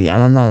angry. I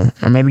don't know,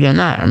 or maybe you're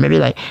not, or maybe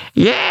like,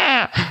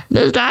 yeah,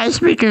 this guy's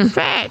speaking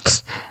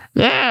facts.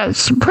 Yeah,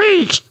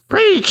 preach.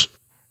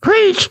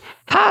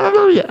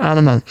 Hallelujah. I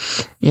don't know.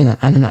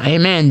 I don't know.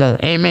 Amen, though.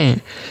 Amen.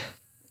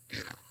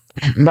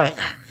 But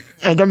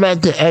I go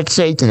back to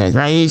ex-Satanist,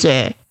 right? He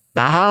said,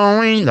 the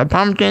Halloween, the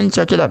pumpkin,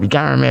 search it up. You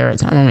can't remember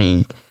it's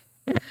Halloween.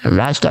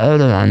 That's the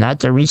other one.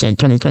 That's the recent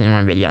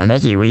 2021 video.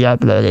 Unless you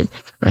re-uploaded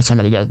or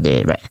somebody else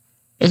did. But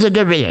it's a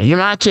good video. You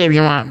watch it if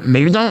you want. But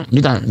you don't.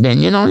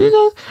 Then,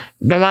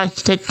 go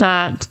watch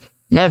TikTok,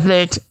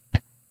 Netflix,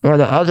 or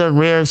the other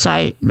weird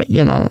site. But,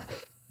 you do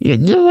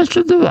what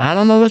you do. I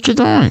don't know what you're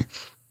doing.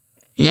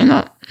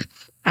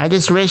 I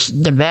just wish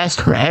the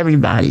best for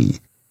everybody.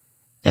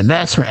 the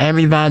best for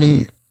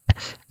everybody,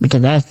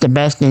 because that's the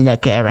best thing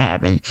that could ever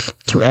happen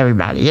to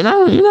everybody. You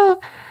know.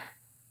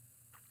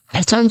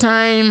 And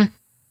sometimes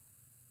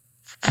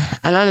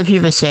a lot of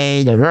people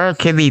say the world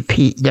could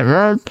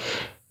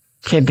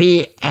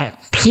be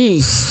at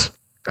peace,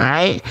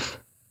 right?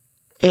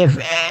 If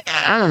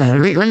I don't know,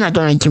 we're not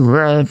going to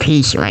world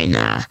peace right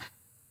now,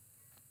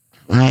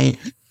 right?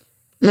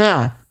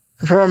 Now,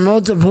 for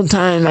multiple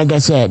times, like I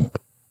said,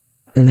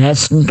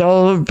 let's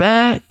go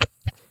back.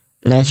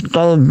 Let's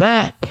go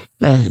back.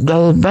 Let's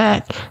go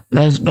back.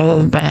 Let's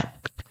go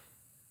back.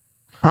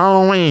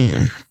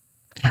 Halloween,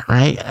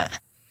 right?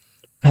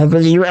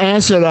 Hopefully you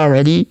answered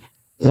already.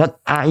 What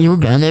are you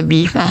gonna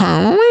be for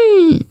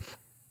Halloween?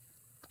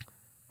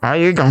 Are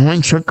you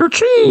going trick or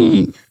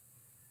treat?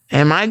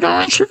 Am I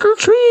going trick or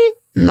treat?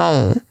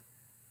 No.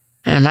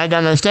 Am I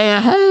gonna stay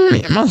at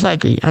home? Most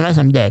likely, unless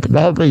I'm dead.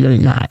 But hopefully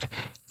not.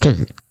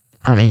 Because,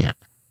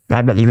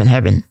 I believe in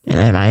heaven. And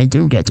if I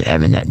do get to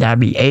heaven, that'd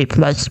be A++.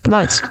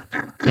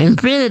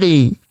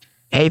 Infinity.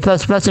 A++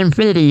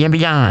 infinity and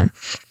beyond.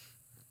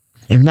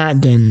 If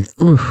not, then,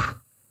 oof.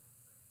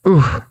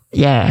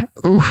 Yeah,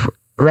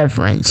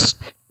 reference.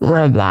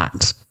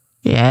 Roblox.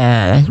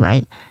 Yeah, that's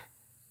right.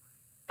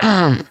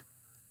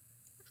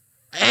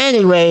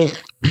 Anyway,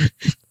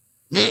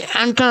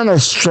 I'm kind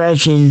of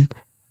stretching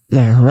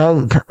the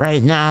rope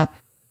right now.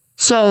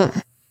 So,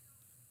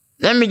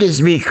 let me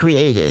just be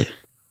creative.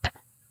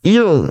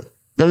 You,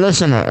 the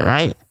listener,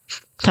 right?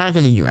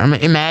 Talking to you. I'm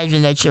gonna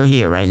imagine that you're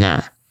here right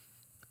now.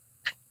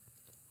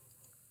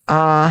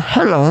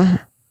 Hello.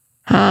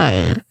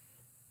 Hi.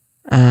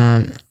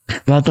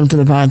 Welcome to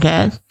the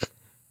podcast.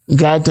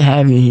 Glad to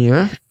have you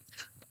here.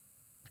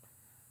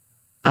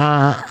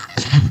 Why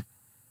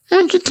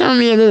don't you tell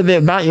me a little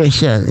bit about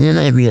yourself,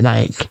 if you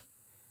like.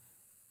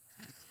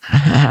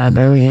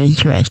 Very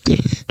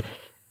interesting.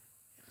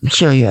 I'm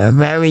sure you're a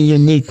very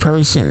unique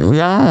person. We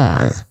all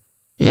are.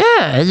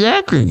 Yeah,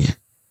 exactly.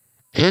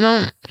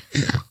 The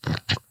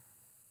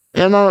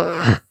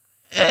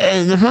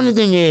funny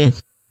thing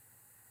is,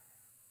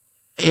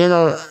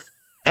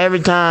 every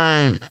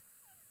time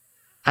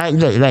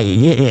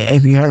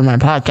if you heard my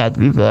podcast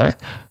before,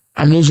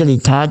 I'm usually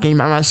talking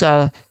about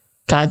myself,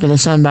 talking to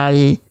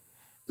somebody,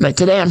 but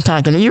today I'm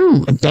talking to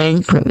you,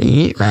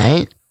 thankfully,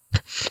 right?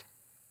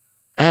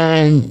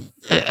 And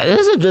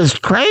this is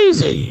just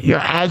crazy. You're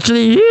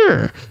actually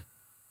here.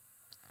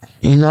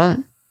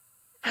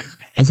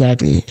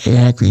 Exactly.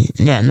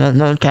 Yeah,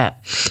 no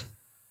cap.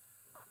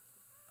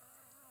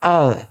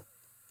 Oh,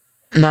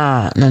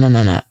 no.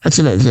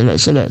 Chill it.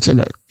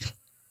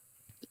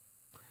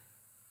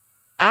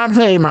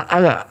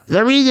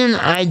 The reason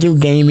I do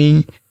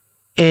gaming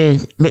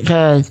is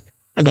because,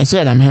 like I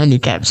said, I'm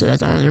handicapped, so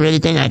that's the only really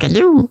thing I can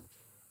do.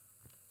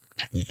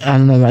 I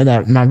don't know why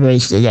my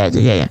voice is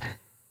yeah.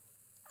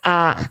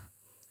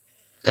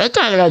 Let's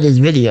talk about this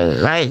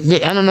video, right?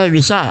 I don't know if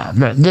you saw,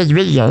 but this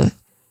video,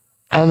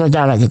 I don't know if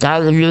that like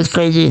 1,000 views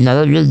crazy,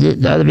 another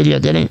the other video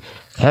didn't.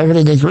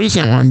 Hopefully this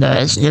recent one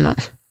does,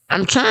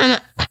 I'm trying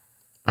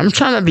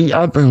to be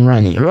up and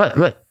running.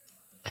 What?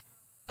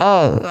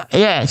 Oh,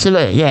 yeah, so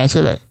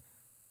look.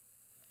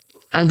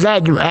 I'm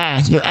glad you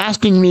asked. You're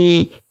asking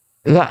me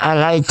what I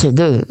like to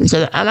do.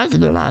 So I like to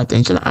do a lot of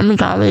things. So I'm in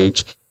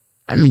college.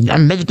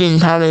 I'm basically in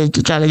college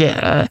to try to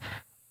get a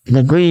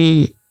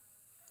degree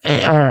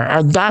or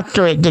a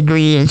doctorate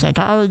degree in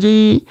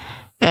psychology,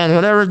 and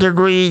whatever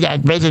degree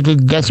that basically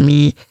gets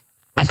me,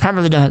 I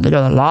probably don't have to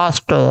go to law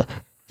school,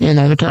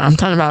 because I'm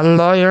talking about a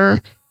lawyer.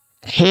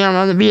 Here I'm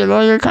going to be a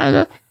lawyer, kind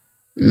of.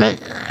 But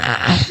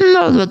who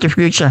knows what the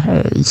future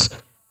holds,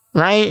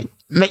 right?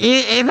 But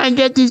if I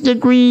get this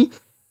degree,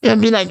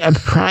 it'll be like a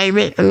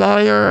private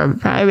lawyer or a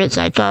private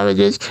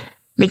psychologist,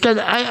 because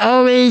I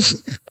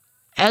always,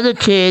 as a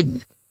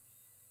kid,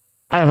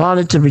 I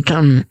wanted to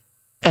become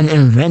an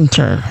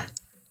inventor,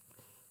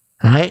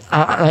 right?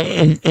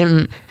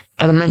 In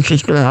elementary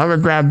school, I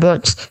would grab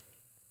books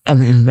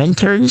of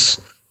inventors,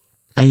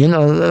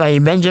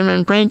 like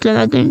Benjamin Franklin,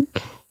 I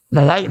think,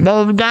 the light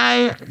bulb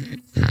guy,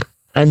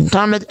 and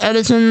Thomas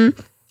Edison,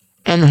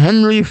 and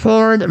Henry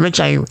Ford, which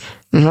I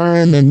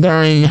learned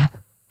during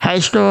high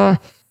school,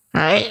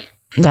 right?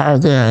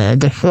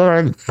 The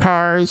Ford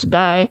cars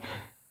guy,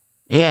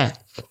 yeah.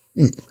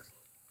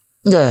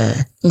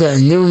 The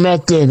new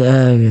method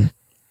of,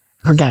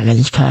 I forgot what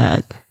it's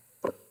called.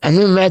 A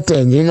new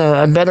method,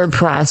 a better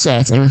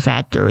process in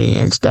factory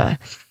and stuff.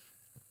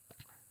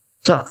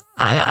 So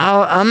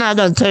I'm not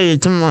gonna tell you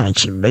too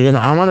much, but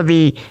I want to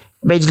be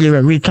basically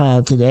what we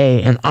call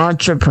today an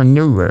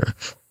entrepreneur.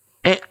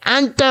 An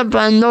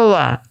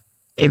entrepreneur.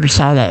 If you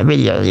saw that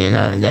video,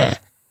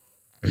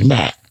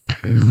 that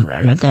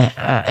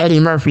Eddie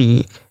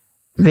Murphy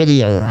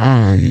video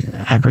on,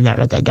 I forgot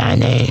what that guy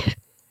named.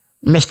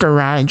 Mr.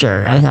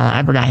 Roger.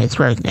 I forgot his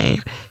first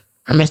name.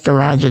 Mr.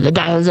 Roger. The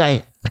guy was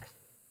like,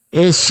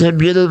 it's a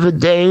beautiful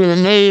day in the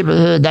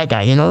neighborhood. That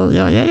guy,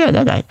 yeah,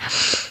 that guy.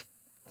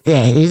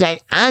 Yeah, he's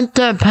like,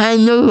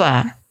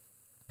 entrepreneur.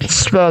 He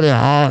spelled it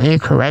all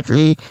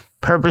incorrectly,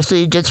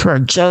 purposely, just for a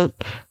joke,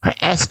 for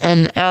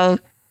SNL.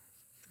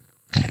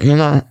 You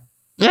know,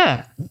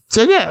 yeah.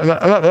 So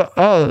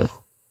yeah,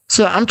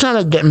 so I'm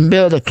trying to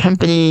build a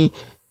company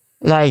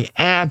like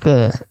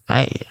Apple.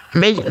 Like,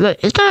 look,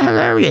 it's kind of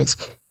hilarious.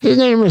 His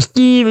name was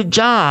Steve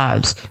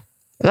Jobs.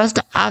 That's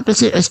the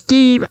opposite of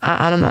Steve.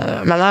 I don't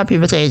know. A lot of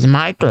people say it's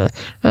Michael.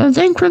 Well,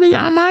 thankfully,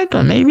 I'm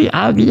Michael. Maybe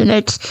I'll be the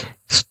next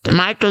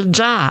Michael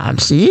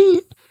Jobs.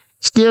 See?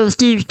 Still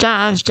Steve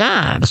Jobs.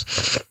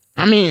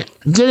 I mean,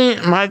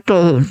 didn't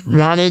Michael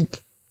wanted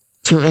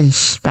to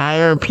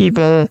inspire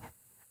people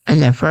in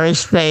the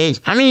first place?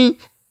 I mean,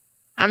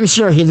 I'm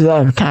sure he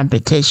loved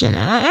competition.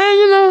 And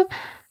you know,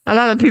 a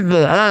lot of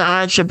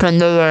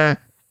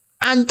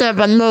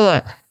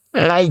entrepreneur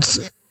likes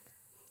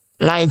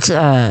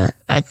a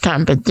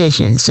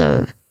competition.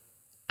 So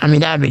I mean,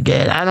 that'd be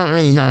good. I don't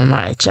really know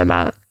much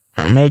about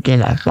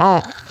making a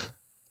phone.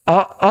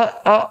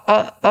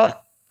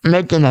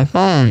 Making a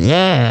phone.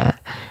 Yeah,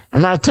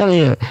 I'm not telling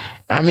you.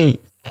 I mean,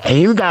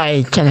 you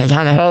guys can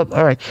kind of help,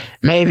 or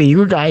maybe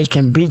you guys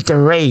can beat the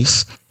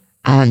race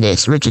on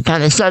this, which is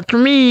kind of sucks for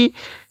me.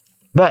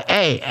 But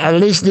hey, at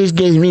least this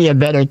gives me a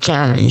better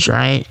challenge,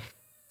 right?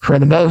 For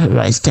the both of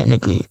us,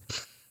 technically.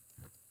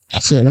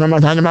 That's it. What am I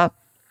talking about?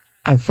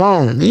 A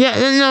phone. Yeah,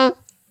 you know,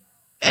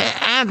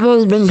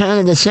 Apple's been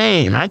kind of the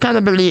same. I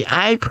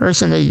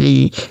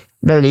personally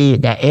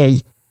believe that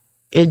if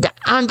the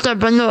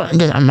entrepreneur,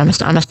 I'm gonna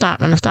stop.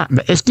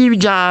 But if Steve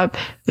Jobs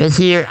is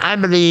here, I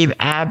believe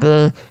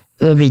Apple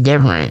will be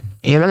different.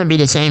 It's gonna be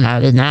the same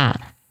as it is now.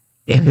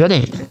 It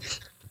wouldn't.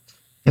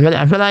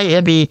 I feel like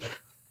it'd be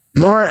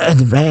more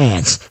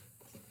advanced.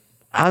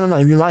 I don't know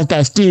if you like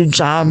that Steve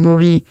Jobs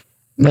movie,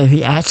 but if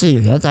he actually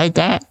looks like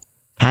that,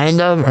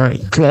 kind of, or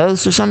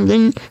close or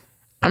something,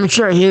 I'm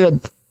sure he would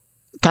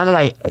kind of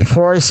like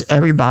force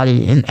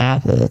everybody in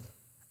Apple,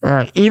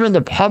 or even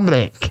the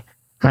public.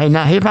 Right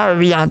now, he'll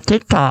probably be on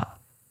TikTok.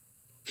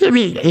 He'll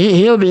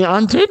be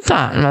on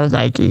TikTok, most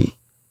likely.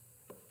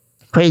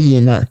 Crazy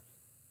enough.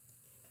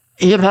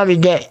 He'll probably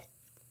get.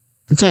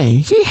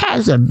 He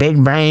has a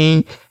big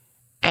brain.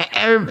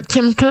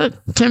 Tim Cook,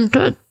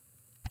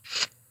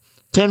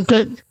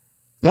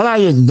 what are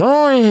you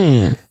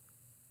doing?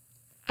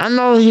 I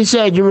know he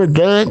said you were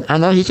good.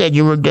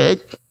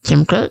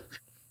 Tim Cook.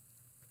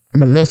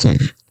 But listen.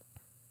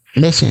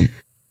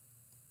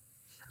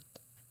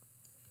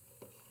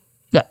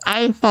 The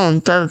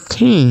iPhone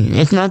 13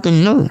 is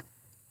nothing new.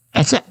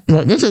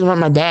 Look, this is what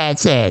my dad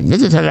said.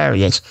 This is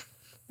hilarious.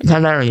 It's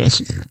hilarious.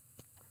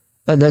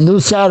 But the new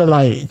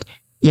satellite,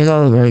 you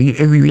know, if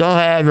you don't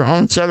have your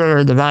own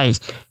cellular device,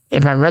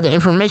 if I read the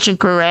information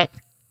correct,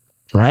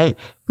 right,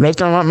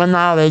 based on what my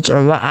knowledge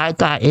or what I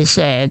thought it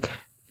said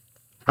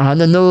on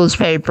the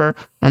newspaper,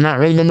 I'm not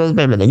reading the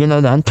newspaper, you know,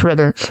 on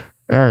Twitter,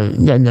 or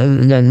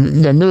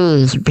the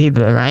news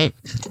people, right?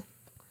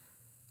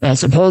 That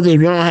supposedly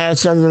if you don't have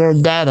cellular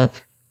data,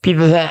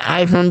 people with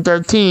iPhone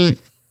 13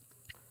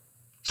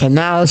 can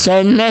now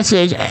send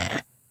message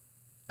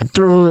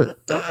through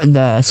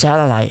the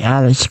satellite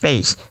out of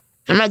space.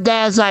 And my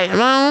dad's like,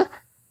 well,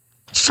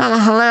 it's kind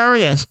of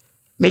hilarious.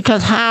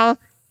 Because how,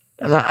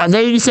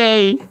 they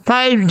say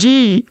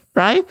 5G,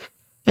 right?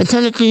 And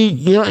technically,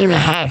 you don't even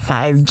have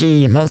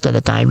 5G most of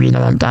the time, you know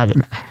what I'm talking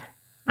about.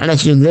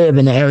 Unless you live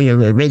in an area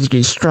where it's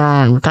basically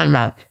strong. We're talking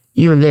about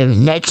you live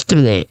next to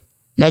that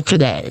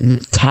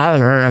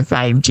tower of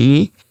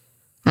 5G,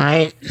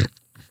 right?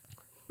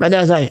 But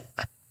that's like,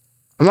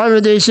 why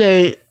would they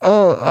say,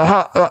 oh,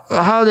 how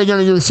are they going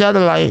to use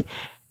satellite?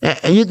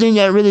 And you think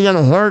that really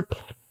going to work?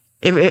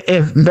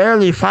 If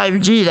barely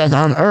 5G that's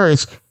on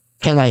Earth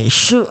can like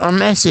shoot a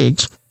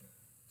message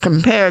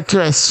compared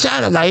to a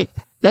satellite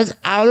that's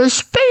out of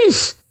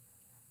space.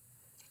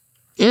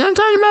 You know what I'm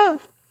talking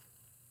about?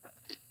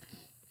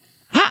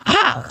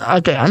 How?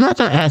 Okay, I'm not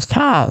going to ask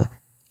how.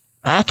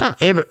 I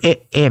thought if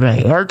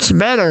it works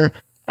better,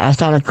 that's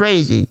kind of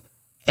crazy.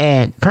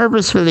 And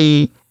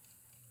purposefully,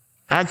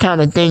 I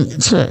kind of think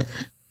look,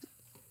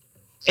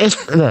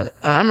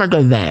 I'm going to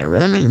go back.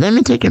 Let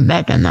me take it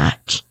back a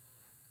notch.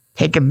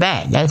 Take it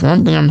back. That's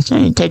one thing I'm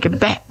saying. Take it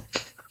back.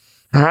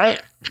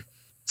 Alright?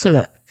 So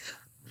look.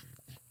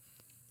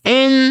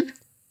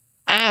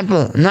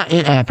 Apple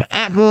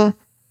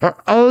or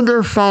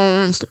older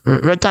phones,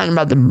 we're talking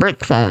about the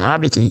brick phone,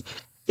 obviously.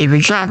 If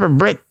you drop a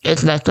brick,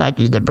 it's less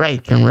likely to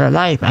break in real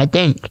life, I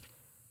think.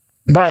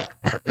 But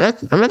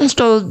let's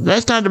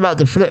talk about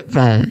the flip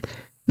phone.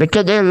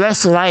 Because they're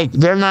less like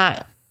of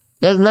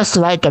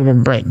a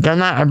brick. They're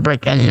not a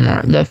brick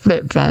anymore. They're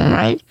flip phone,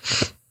 right?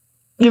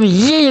 You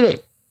yeet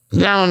it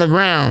down on the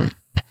ground.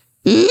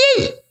 Yeet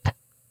it.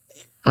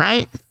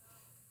 Right?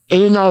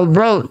 Ain't no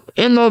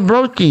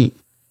brokey.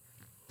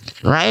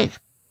 Right?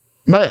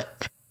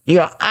 But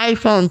your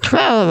iPhone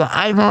 12 or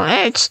iPhone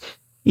X,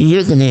 you're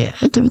using it.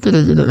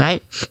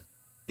 Right?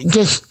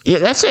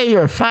 Let's say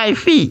you're 5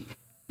 feet.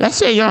 Let's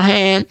say your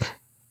hand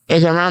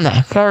is around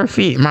that 4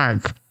 feet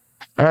mark.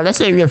 Or let's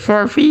say you're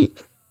 4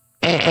 feet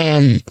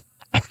and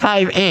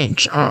 5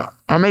 inch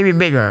or maybe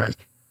bigger.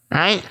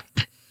 Right?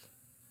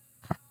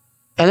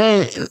 And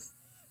then,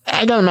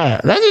 it doesn't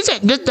matter. Let's just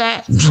say just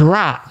that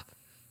drop.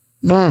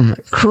 boom,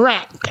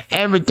 cracked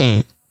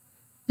everything.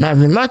 Now, if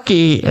you're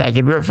lucky, like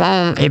if your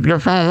phone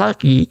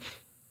lucky,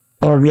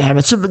 or if you have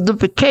a super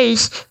duper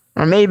case,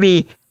 or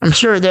maybe, I'm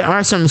sure there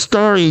are some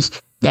stories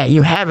that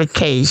you have a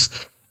case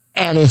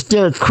and it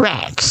still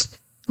cracks,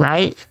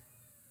 right?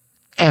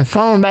 And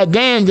phone back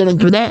then didn't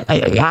do that.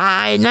 Like,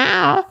 why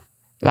now?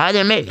 Why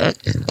they make that?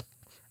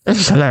 This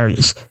is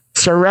hilarious.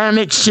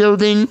 Ceramic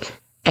shielding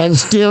and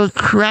still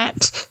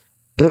cracks.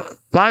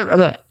 Why?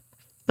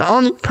 The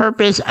only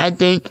purpose, I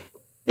think,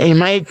 they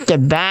make the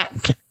back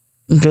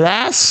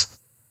glass,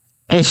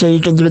 and so you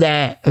can do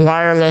that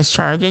wireless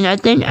charging, I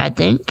think,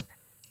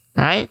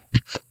 right?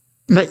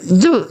 But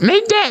dude,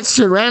 make that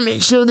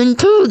ceramic shielding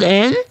too,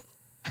 then.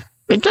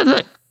 Because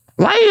look,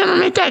 why are you gonna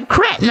make that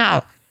crack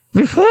now?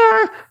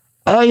 Before,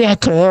 all you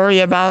had to worry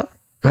about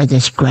were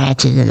the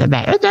scratches in the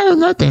back. That was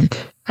nothing,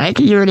 right?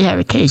 Because you already have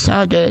a case,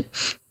 all good.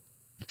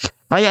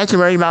 All you have to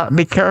worry about,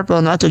 be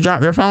careful not to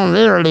drop your phone,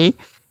 literally.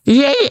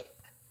 Yeah,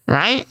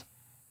 right?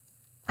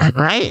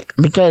 Right?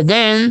 Because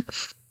then,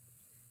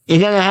 you're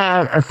gonna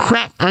have a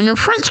crack on your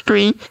front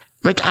screen,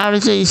 which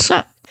obviously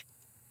sucks.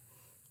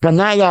 But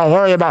now you gotta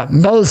worry about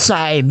both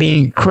sides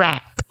being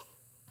cracked.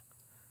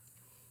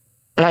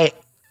 Like,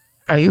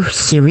 are you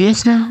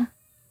serious now?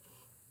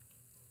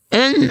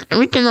 And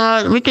we can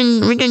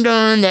go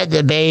on that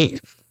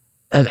debate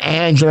of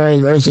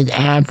Android versus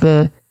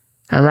Apple.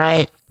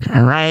 Right. We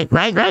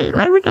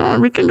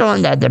can go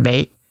on that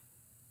debate.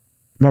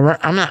 But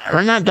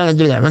we're not gonna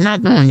do that. We're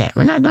not doing that.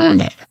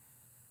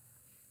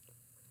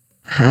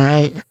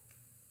 Alright.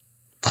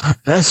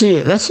 Let's see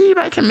if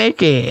I can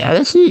make it.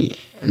 Let's see.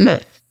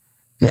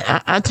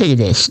 I'll tell you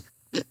this.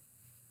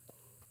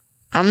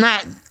 I'm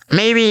not,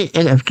 maybe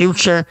in the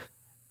future,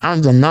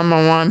 I'm the number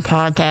one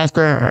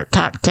podcaster, or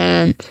top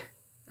 10,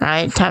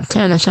 right? Top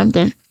 10 or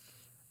something.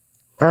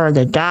 Or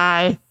the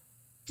guy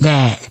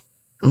that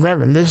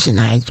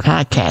revolutionized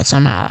podcasts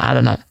somehow. I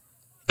don't know.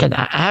 Because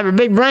I have a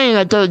big brain,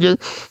 I told you.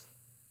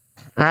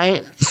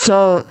 Right?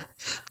 So,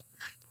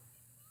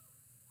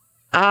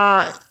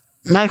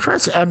 my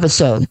first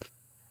episode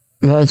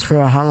was for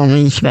a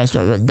Halloween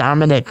special with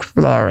Dominic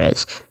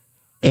Flores.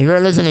 If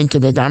you're listening to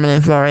the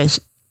Dominic Flores,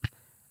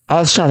 I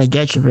was trying to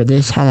get you for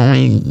this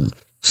Halloween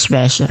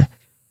special.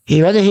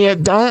 He wasn't here.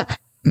 Do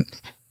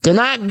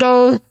not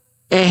go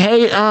and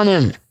hate on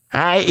him.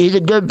 Alright? He's a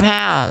good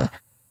pal.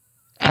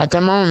 At the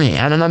moment.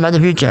 I don't know about the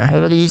future.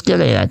 Hopefully he still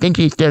is. I think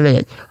he still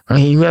is. Or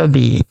he will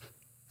be.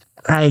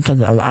 Right?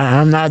 Because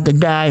I'm not the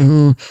guy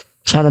who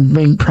try to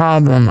bring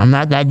problem. I'm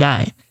not that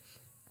guy.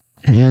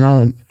 You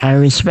know, I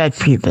respect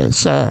people.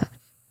 So,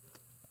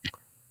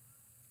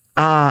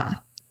 yeah,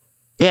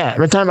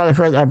 we're talking about the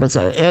first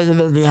episode. It was a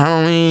little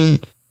Halloween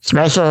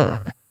special,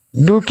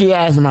 dookie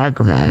ass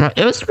microphone.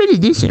 It was pretty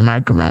decent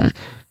microphone,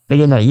 but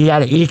you know, you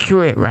gotta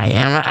EQ it right.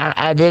 And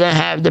I didn't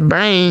have the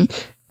brain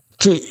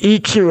to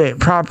EQ it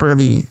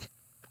properly.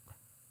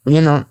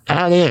 You know,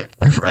 I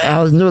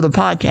was new to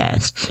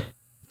podcasting,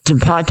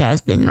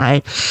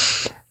 right?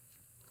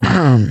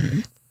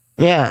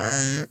 Yeah,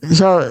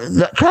 so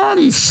the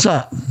quality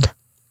sucked.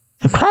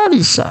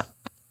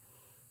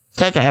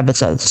 Second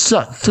episode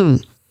sucked too.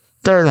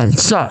 Third one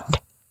sucked.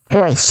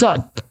 Fourth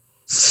sucked.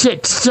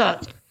 Sixth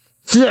sucked.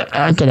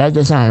 Okay, that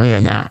just sounds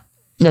weird now.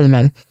 Doesn't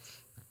matter.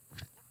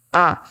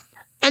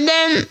 And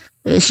then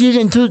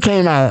season 2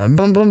 came out.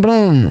 Boom, boom,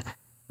 boom.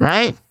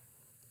 Right?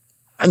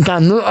 I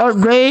got a new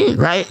upgrade,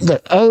 right?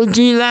 The OG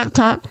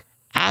laptop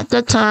at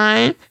the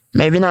time,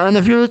 maybe not in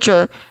the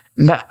future,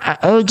 but an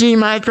OG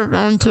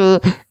microphone tool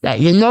that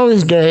you know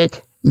is good,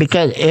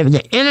 because if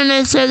the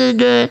internet says it's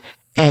good,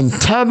 and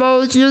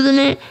Turbo's using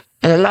it,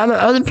 and a lot of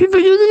other people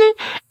using it,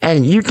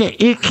 and you can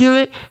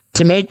EQ it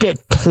to make it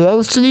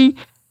closely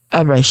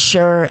of a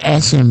Shure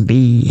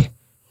SMB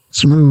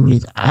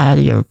smooth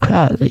audio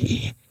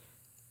quality,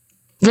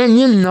 then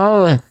you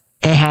know it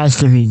has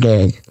to be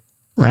good,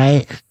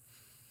 right?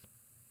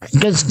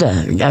 Good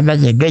stuff. I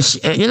bet the good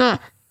shit. You know,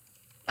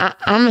 I'm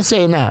gonna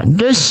say it now.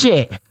 Good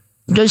shit.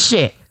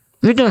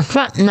 We can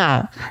fuck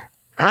now,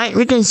 right?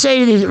 We can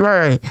say these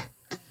words.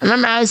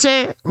 Remember I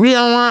said, we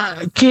don't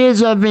want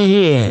kids up in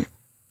here.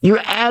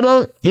 You're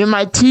adult, you're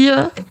my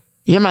tia,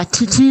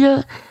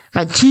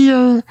 my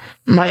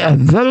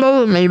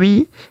abuelo,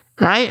 maybe,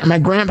 right? My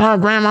grandpa,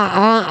 grandma,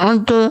 aunt,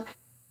 uncle,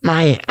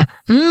 my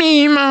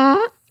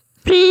mima,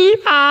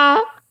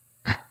 people.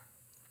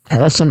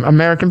 That's some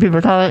American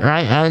people call it,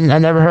 right? I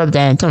never heard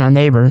that until my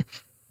neighbor's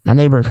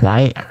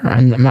white,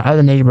 and my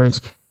other neighbor's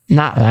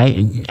not white.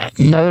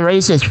 No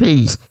racist,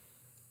 please.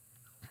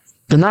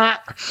 Do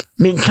not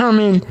be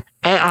coming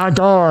at our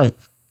door,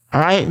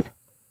 alright?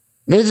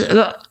 This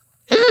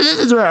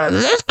is where,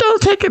 let's go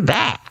take it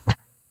back.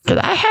 Because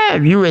I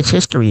have U.S.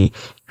 history,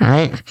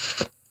 alright?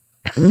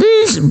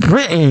 These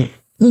British,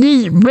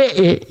 you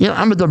know,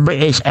 I'm with the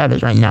British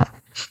average right now.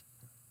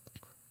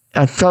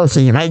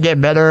 Closely, it might get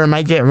better, it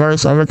might get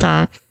worse over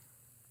time.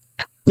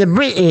 The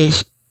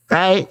British,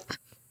 right?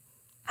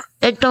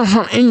 They come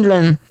from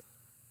England,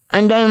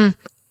 and then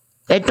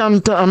they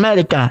come to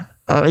America,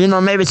 or, you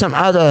know, maybe some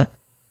other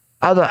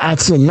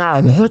accent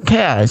now, who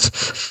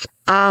cares?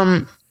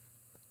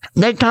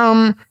 they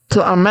come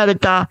to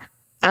America,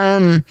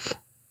 and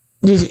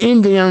these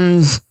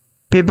Indians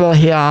people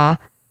here,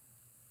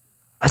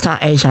 it's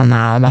not Asian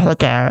now, but who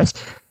cares?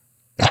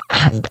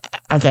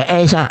 Okay,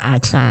 Asian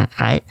accent,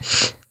 right?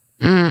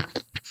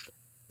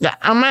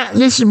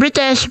 These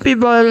British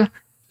people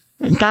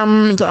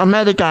come to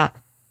America,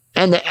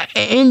 and the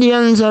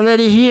Indians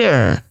already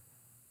here,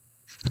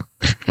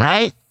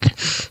 right?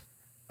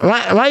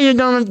 Why you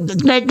don't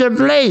take their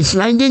place?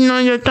 Like they know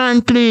your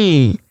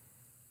country.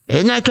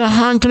 It's not a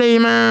country,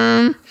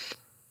 man.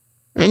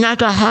 It's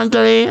not a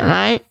country,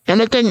 right?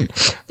 And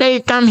they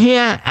come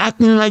here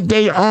acting like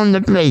they own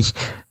the place.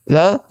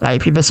 Well,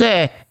 like people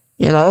say,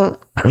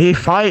 we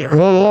fight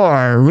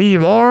war, we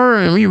war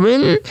and we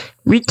win,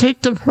 we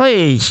take the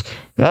place.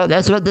 Well,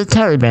 that's what the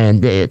Taliban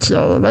did,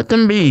 so let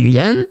them be,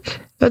 then.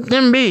 Let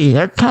them be.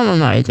 They're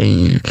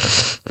colonizing.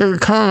 They're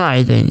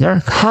colonizing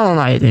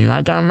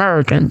like the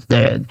Americans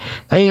did.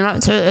 They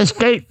want to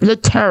escape the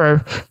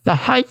terror, the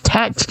high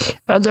tax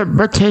of the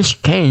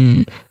British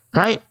king,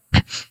 right?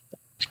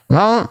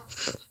 Well,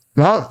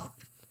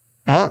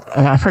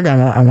 I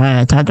forgot why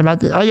I talked about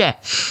this. Oh, yeah.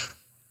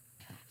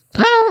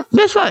 Well,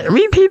 guess what?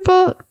 We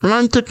people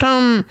want to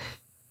come.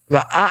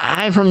 Well,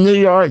 I'm from New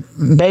York,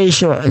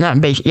 Bayshore.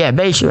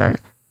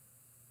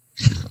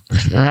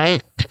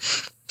 Right?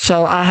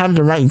 So I have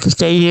the right to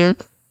stay here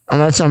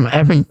unless some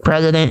effing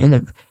president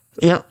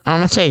I'm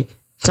gonna say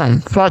some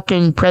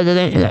fucking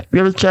president in the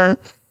future,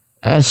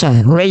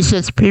 some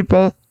racist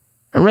people,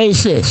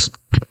 racist,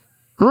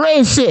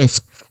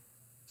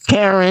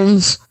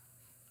 Karens,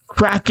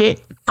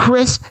 Crockett,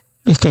 Chris.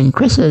 Listen,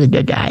 Chris is a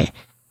good guy.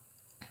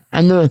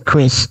 I knew it,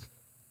 Chris.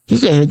 He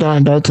said he's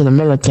gonna go to the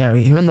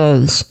military. Who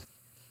knows?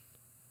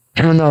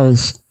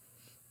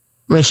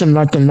 Wish him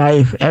luck in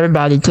life.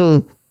 Everybody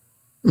too.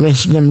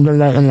 Wish them good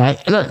luck in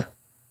life. Look.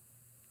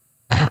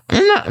 That's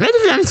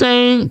what I'm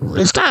saying.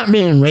 Stop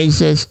being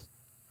racist.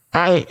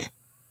 Right?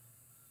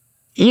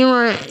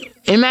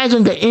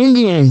 Imagine the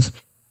Indians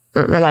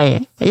were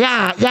like,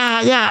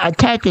 yeah,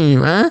 attacking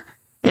you, huh?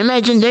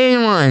 Imagine they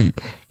won.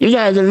 You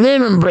guys are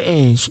living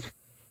British.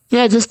 You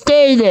have to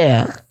stay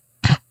there.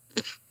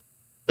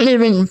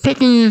 Living,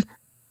 picking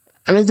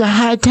with the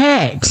high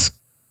tax.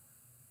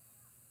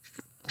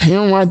 You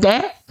don't want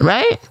that,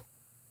 right?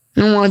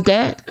 You don't want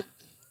that.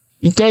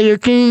 You tell your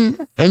king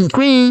and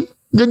queen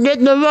to get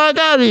the fuck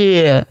out of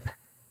here.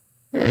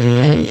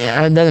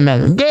 It doesn't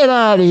matter. Get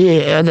out of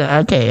here.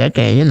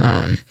 Okay,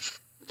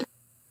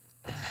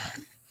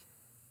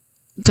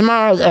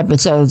 Tomorrow's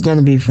episode is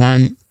gonna be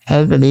fun.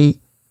 Hopefully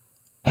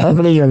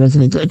you're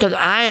listening to it. Because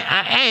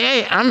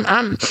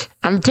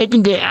I'm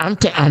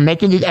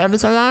making this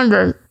episode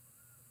longer.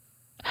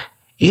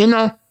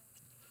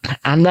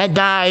 I'm that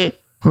guy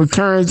who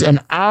turns an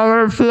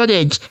hour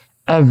footage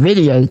of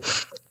video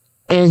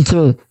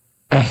into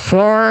a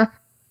 4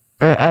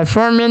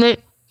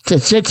 minute to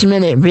 6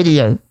 minute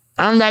video.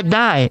 I'm that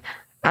guy.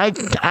 I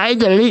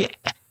delete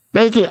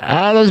basically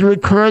all those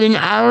recording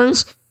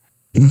hours,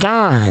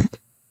 gone.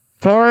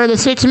 4 to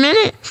 6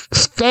 minutes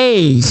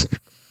stays.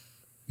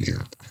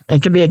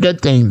 It could be a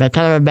good thing, but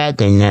kind of a bad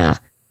thing now.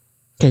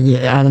 Cause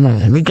I don't know.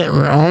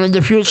 Only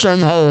the future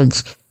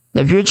holds.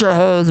 The future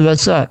holds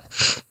what's up.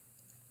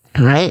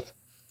 Right?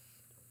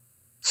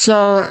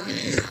 So,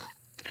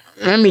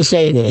 let me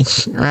say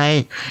this,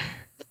 right?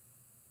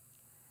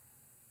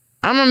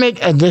 I'm gonna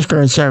make a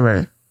Discord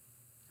server.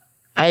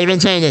 I've been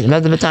saying this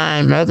multiple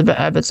times, multiple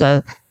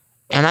episodes,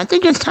 and I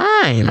think it's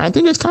time. I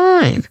think it's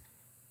time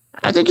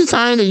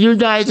that you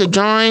guys to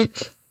join,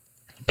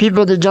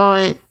 people to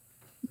join.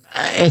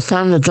 It's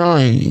time to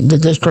join the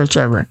Discord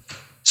server.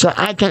 So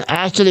I can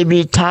actually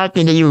be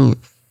talking to you.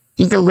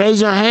 You can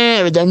raise your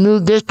hand with the new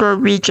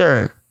Discord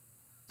feature.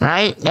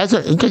 Right?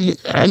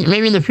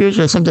 Maybe in the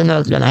future something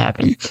else is gonna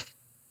happen.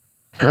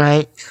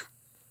 Right?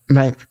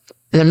 But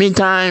in the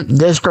meantime,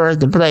 Discord is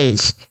the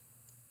place.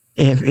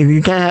 If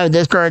you can't have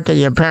Discord because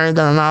your parents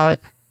don't allow it,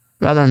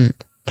 well then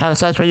kind of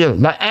sucks for you.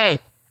 But hey,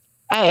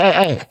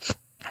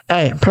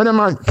 put them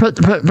on put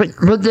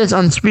this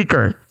on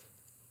speaker.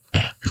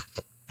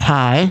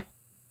 Hi,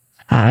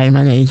 my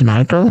name is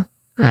Michael,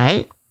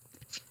 right?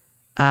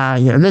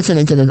 You're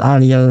listening to this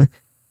audio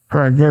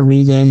for a good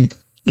reason.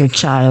 Your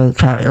child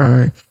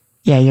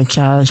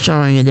is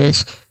showing you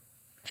this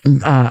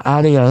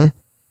audio.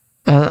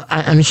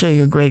 I'm sure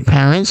you're great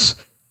parents.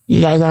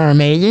 You guys are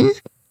amazing.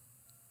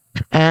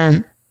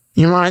 And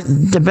you want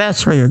the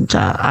best for your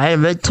child. I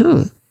have it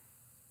too.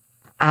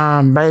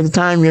 By the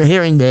time you're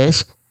hearing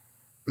this,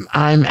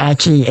 I'm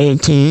actually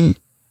 18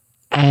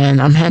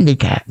 and I'm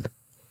handicapped.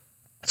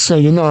 So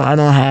I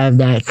don't have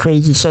that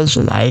crazy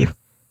social life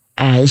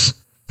as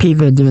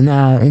people do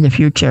now in the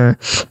future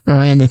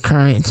or in the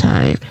current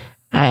time.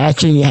 I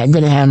actually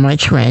didn't have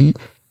much friend,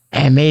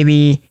 and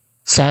maybe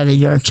sadly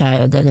your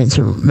child didn't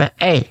too. But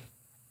hey,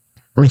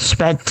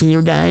 respect to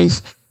you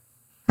guys,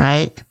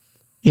 right?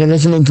 You're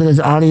listening to this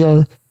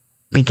audio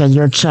because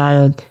your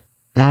child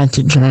wants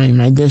to join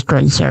my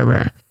Discord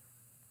server.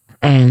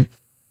 And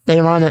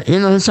they want to,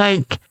 it's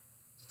like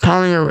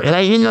calling her,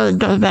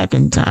 go back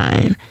in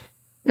time.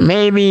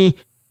 Maybe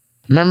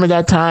remember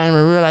that time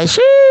when we were like,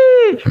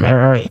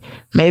 sheesh.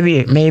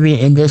 Maybe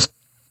in this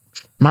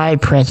my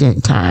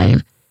present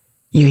time,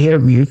 you hear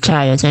your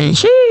child saying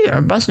she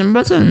or bustin'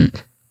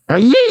 or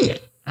yeah.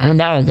 And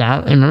that was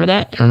out. Remember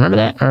that?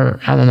 Or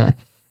I don't know.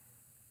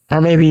 Or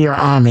maybe you're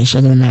Amish,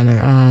 it doesn't matter.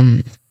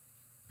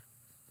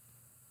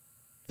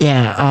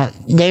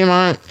 They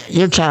want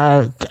your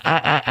child.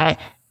 I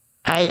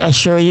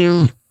assure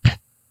you,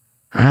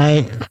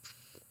 right?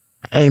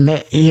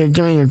 You're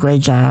doing a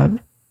great job.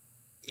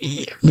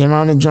 They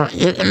want to join.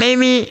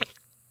 Maybe,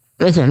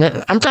 listen,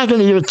 I'm talking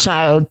to your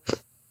child.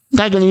 I'm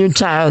talking to your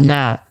child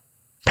now.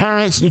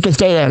 Parents, you can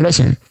stay there.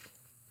 Listen.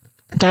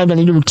 I'm talking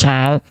to your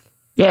child.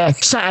 Yeah,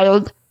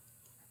 child.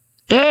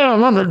 Yeah,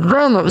 I'm on the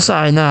grown-up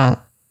side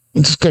now.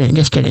 Just kidding.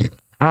 Your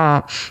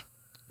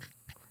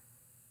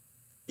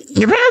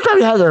parents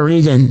probably have a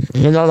reason,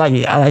 like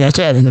I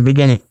said in the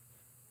beginning.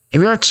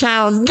 If you're a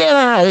child, get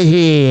out of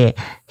here.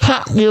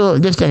 Fuck you.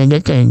 Just kidding.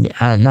 No,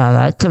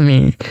 that's too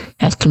mean.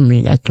 That's too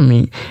mean.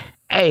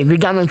 Hey, if you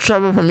got in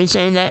trouble for me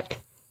saying that,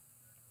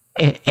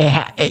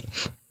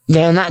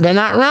 they're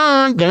not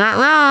wrong.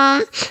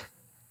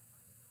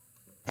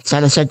 That's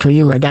what I said to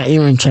you. I got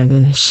you in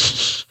trouble.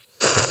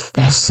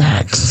 That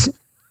sucks.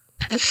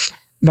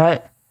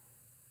 But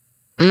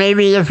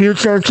maybe the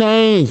future will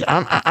change.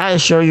 I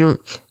assure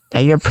you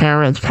that your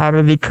parents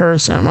probably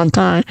cursed at one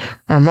time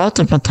or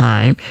multiple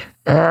times.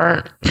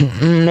 Or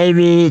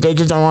maybe they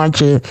just don't want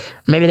you.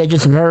 Maybe they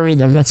just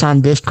worried of what's on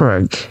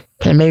Discord.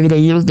 And maybe they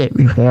used it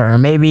before. Or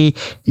maybe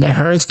they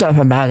heard stuff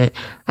about it.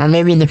 Or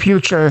maybe in the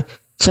future,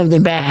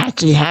 something bad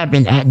actually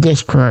happened at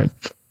Discord.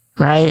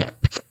 Right?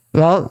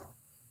 Well,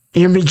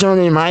 you'll be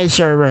joining my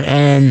server,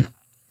 and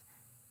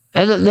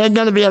there's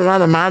going to be a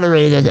lot of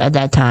moderators at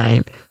that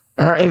time.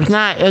 Or if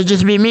not, it'll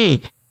just be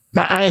me.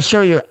 But I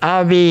assure you,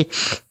 I'll be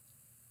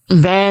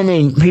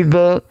banning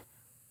people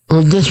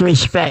who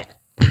disrespect,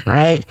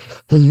 right?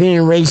 Who's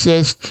being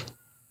racist.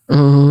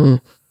 I'll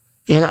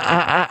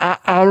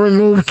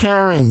remove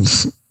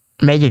Karens,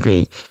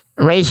 basically.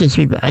 Racist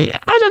people. It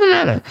doesn't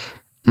matter.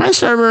 My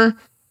server,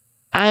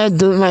 I'll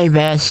do my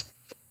best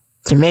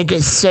to make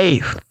it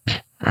safe,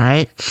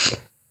 right?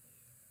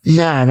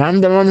 Now, if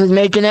I'm the one who's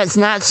making it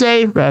not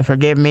safe, well,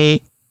 forgive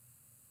me.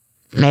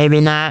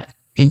 Maybe not,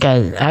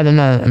 because, I don't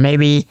know,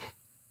 maybe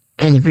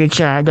in the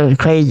future I go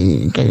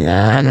crazy, because,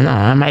 I don't know,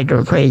 I might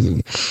go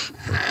crazy.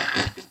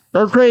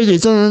 Go crazy.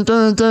 Okay,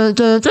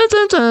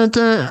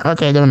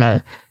 doesn't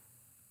matter.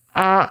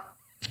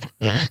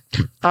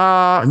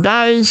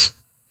 Guys.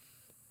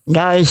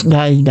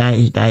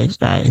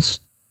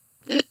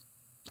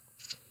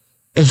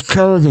 It's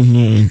closing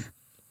in,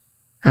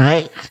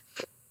 right?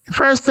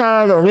 First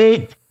time of the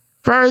week.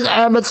 First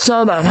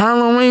episode of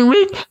Halloween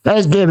week.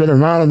 Let's give it a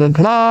round of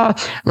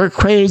applause. We're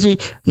crazy.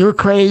 You're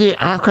crazy.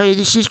 I'm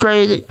crazy. She's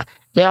crazy.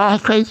 They all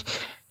crazy.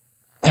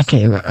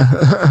 Okay.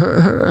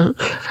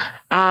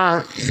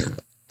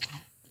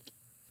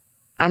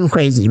 I'm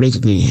crazy,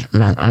 basically.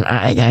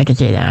 I can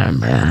say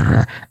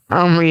that.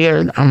 I'm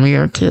weird. I'm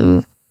weird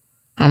too.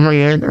 I'm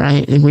weird,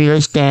 right?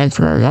 Weird stands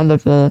for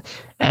wonderful,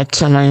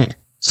 excellent,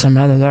 some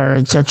other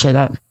words. Search it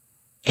up.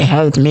 It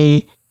helped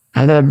me.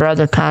 My little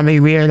brother called me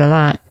weird a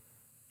lot.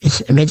 It's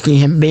basically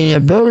him being a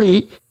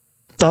bully.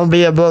 Don't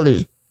be a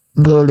bully.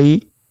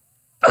 Bully.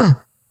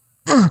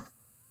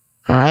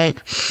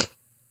 Alright?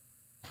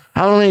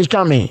 Halloween's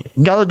coming.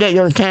 Go get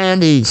your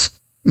candies.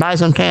 Buy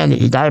some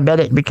candy.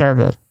 Diabetic, be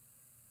careful.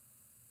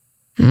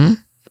 Make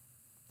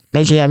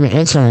sure you have your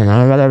insulin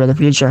or whatever the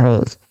future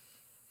holds.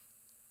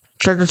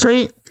 Trick or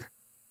treat?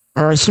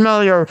 Or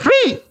smell your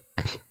feet?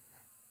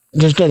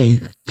 Just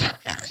kidding.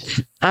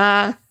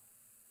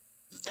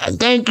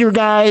 Thank you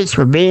guys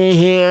for being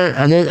here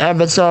on this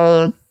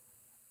episode.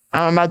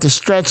 I'm about to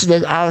stretch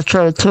this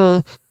outro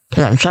too,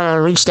 because I'm trying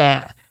to reach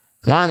that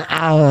 1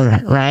 hour,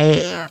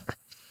 right?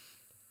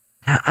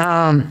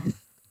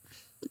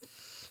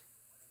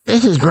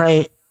 This is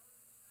great.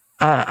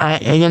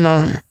 I'm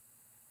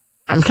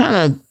kind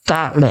of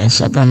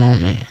thoughtless at the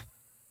moment,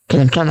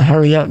 because I'm trying to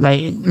hurry up,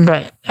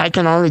 but I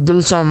can only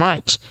do so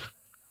much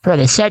for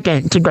the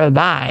second to go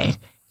by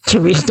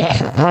to reach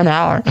that 1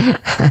 hour.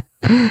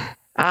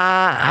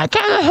 I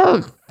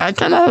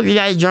kind of hope you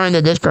guys join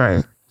the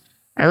Discord.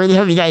 I really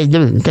hope you guys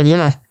do, because,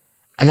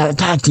 I gotta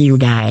talk to you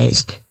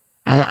guys.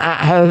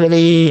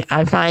 Hopefully,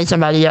 I find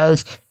somebody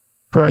else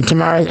for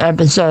tomorrow's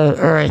episode,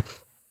 or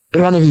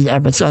one of these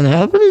episodes, and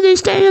hopefully they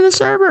stay in the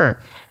server.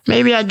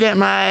 Maybe I get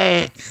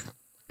my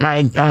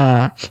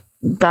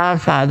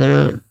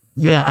godfather.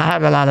 Yeah, I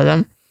have a lot of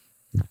them.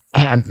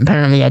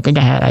 Apparently, I think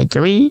I had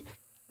 3.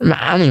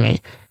 Anyway.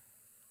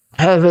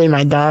 Hopefully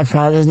my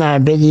godfather's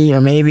not busy, or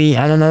maybe,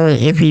 I don't know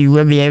if he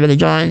will be able to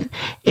join.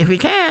 If he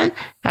can,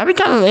 that'd be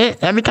kind of lit,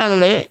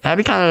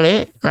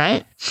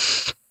 right?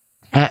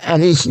 At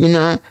least, we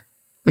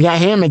got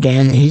him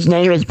again. His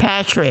name is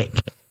Patrick.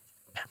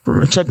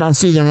 Check on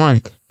season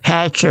 1.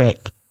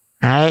 Patrick,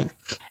 right?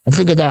 I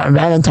think of that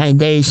Valentine's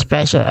Day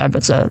special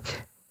episode.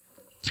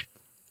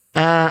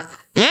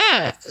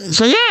 Yeah.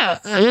 So yeah,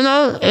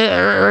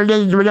 we're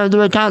gonna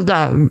do a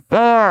countdown.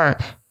 4,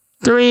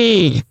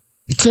 3,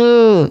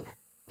 2,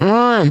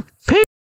 1. Peace.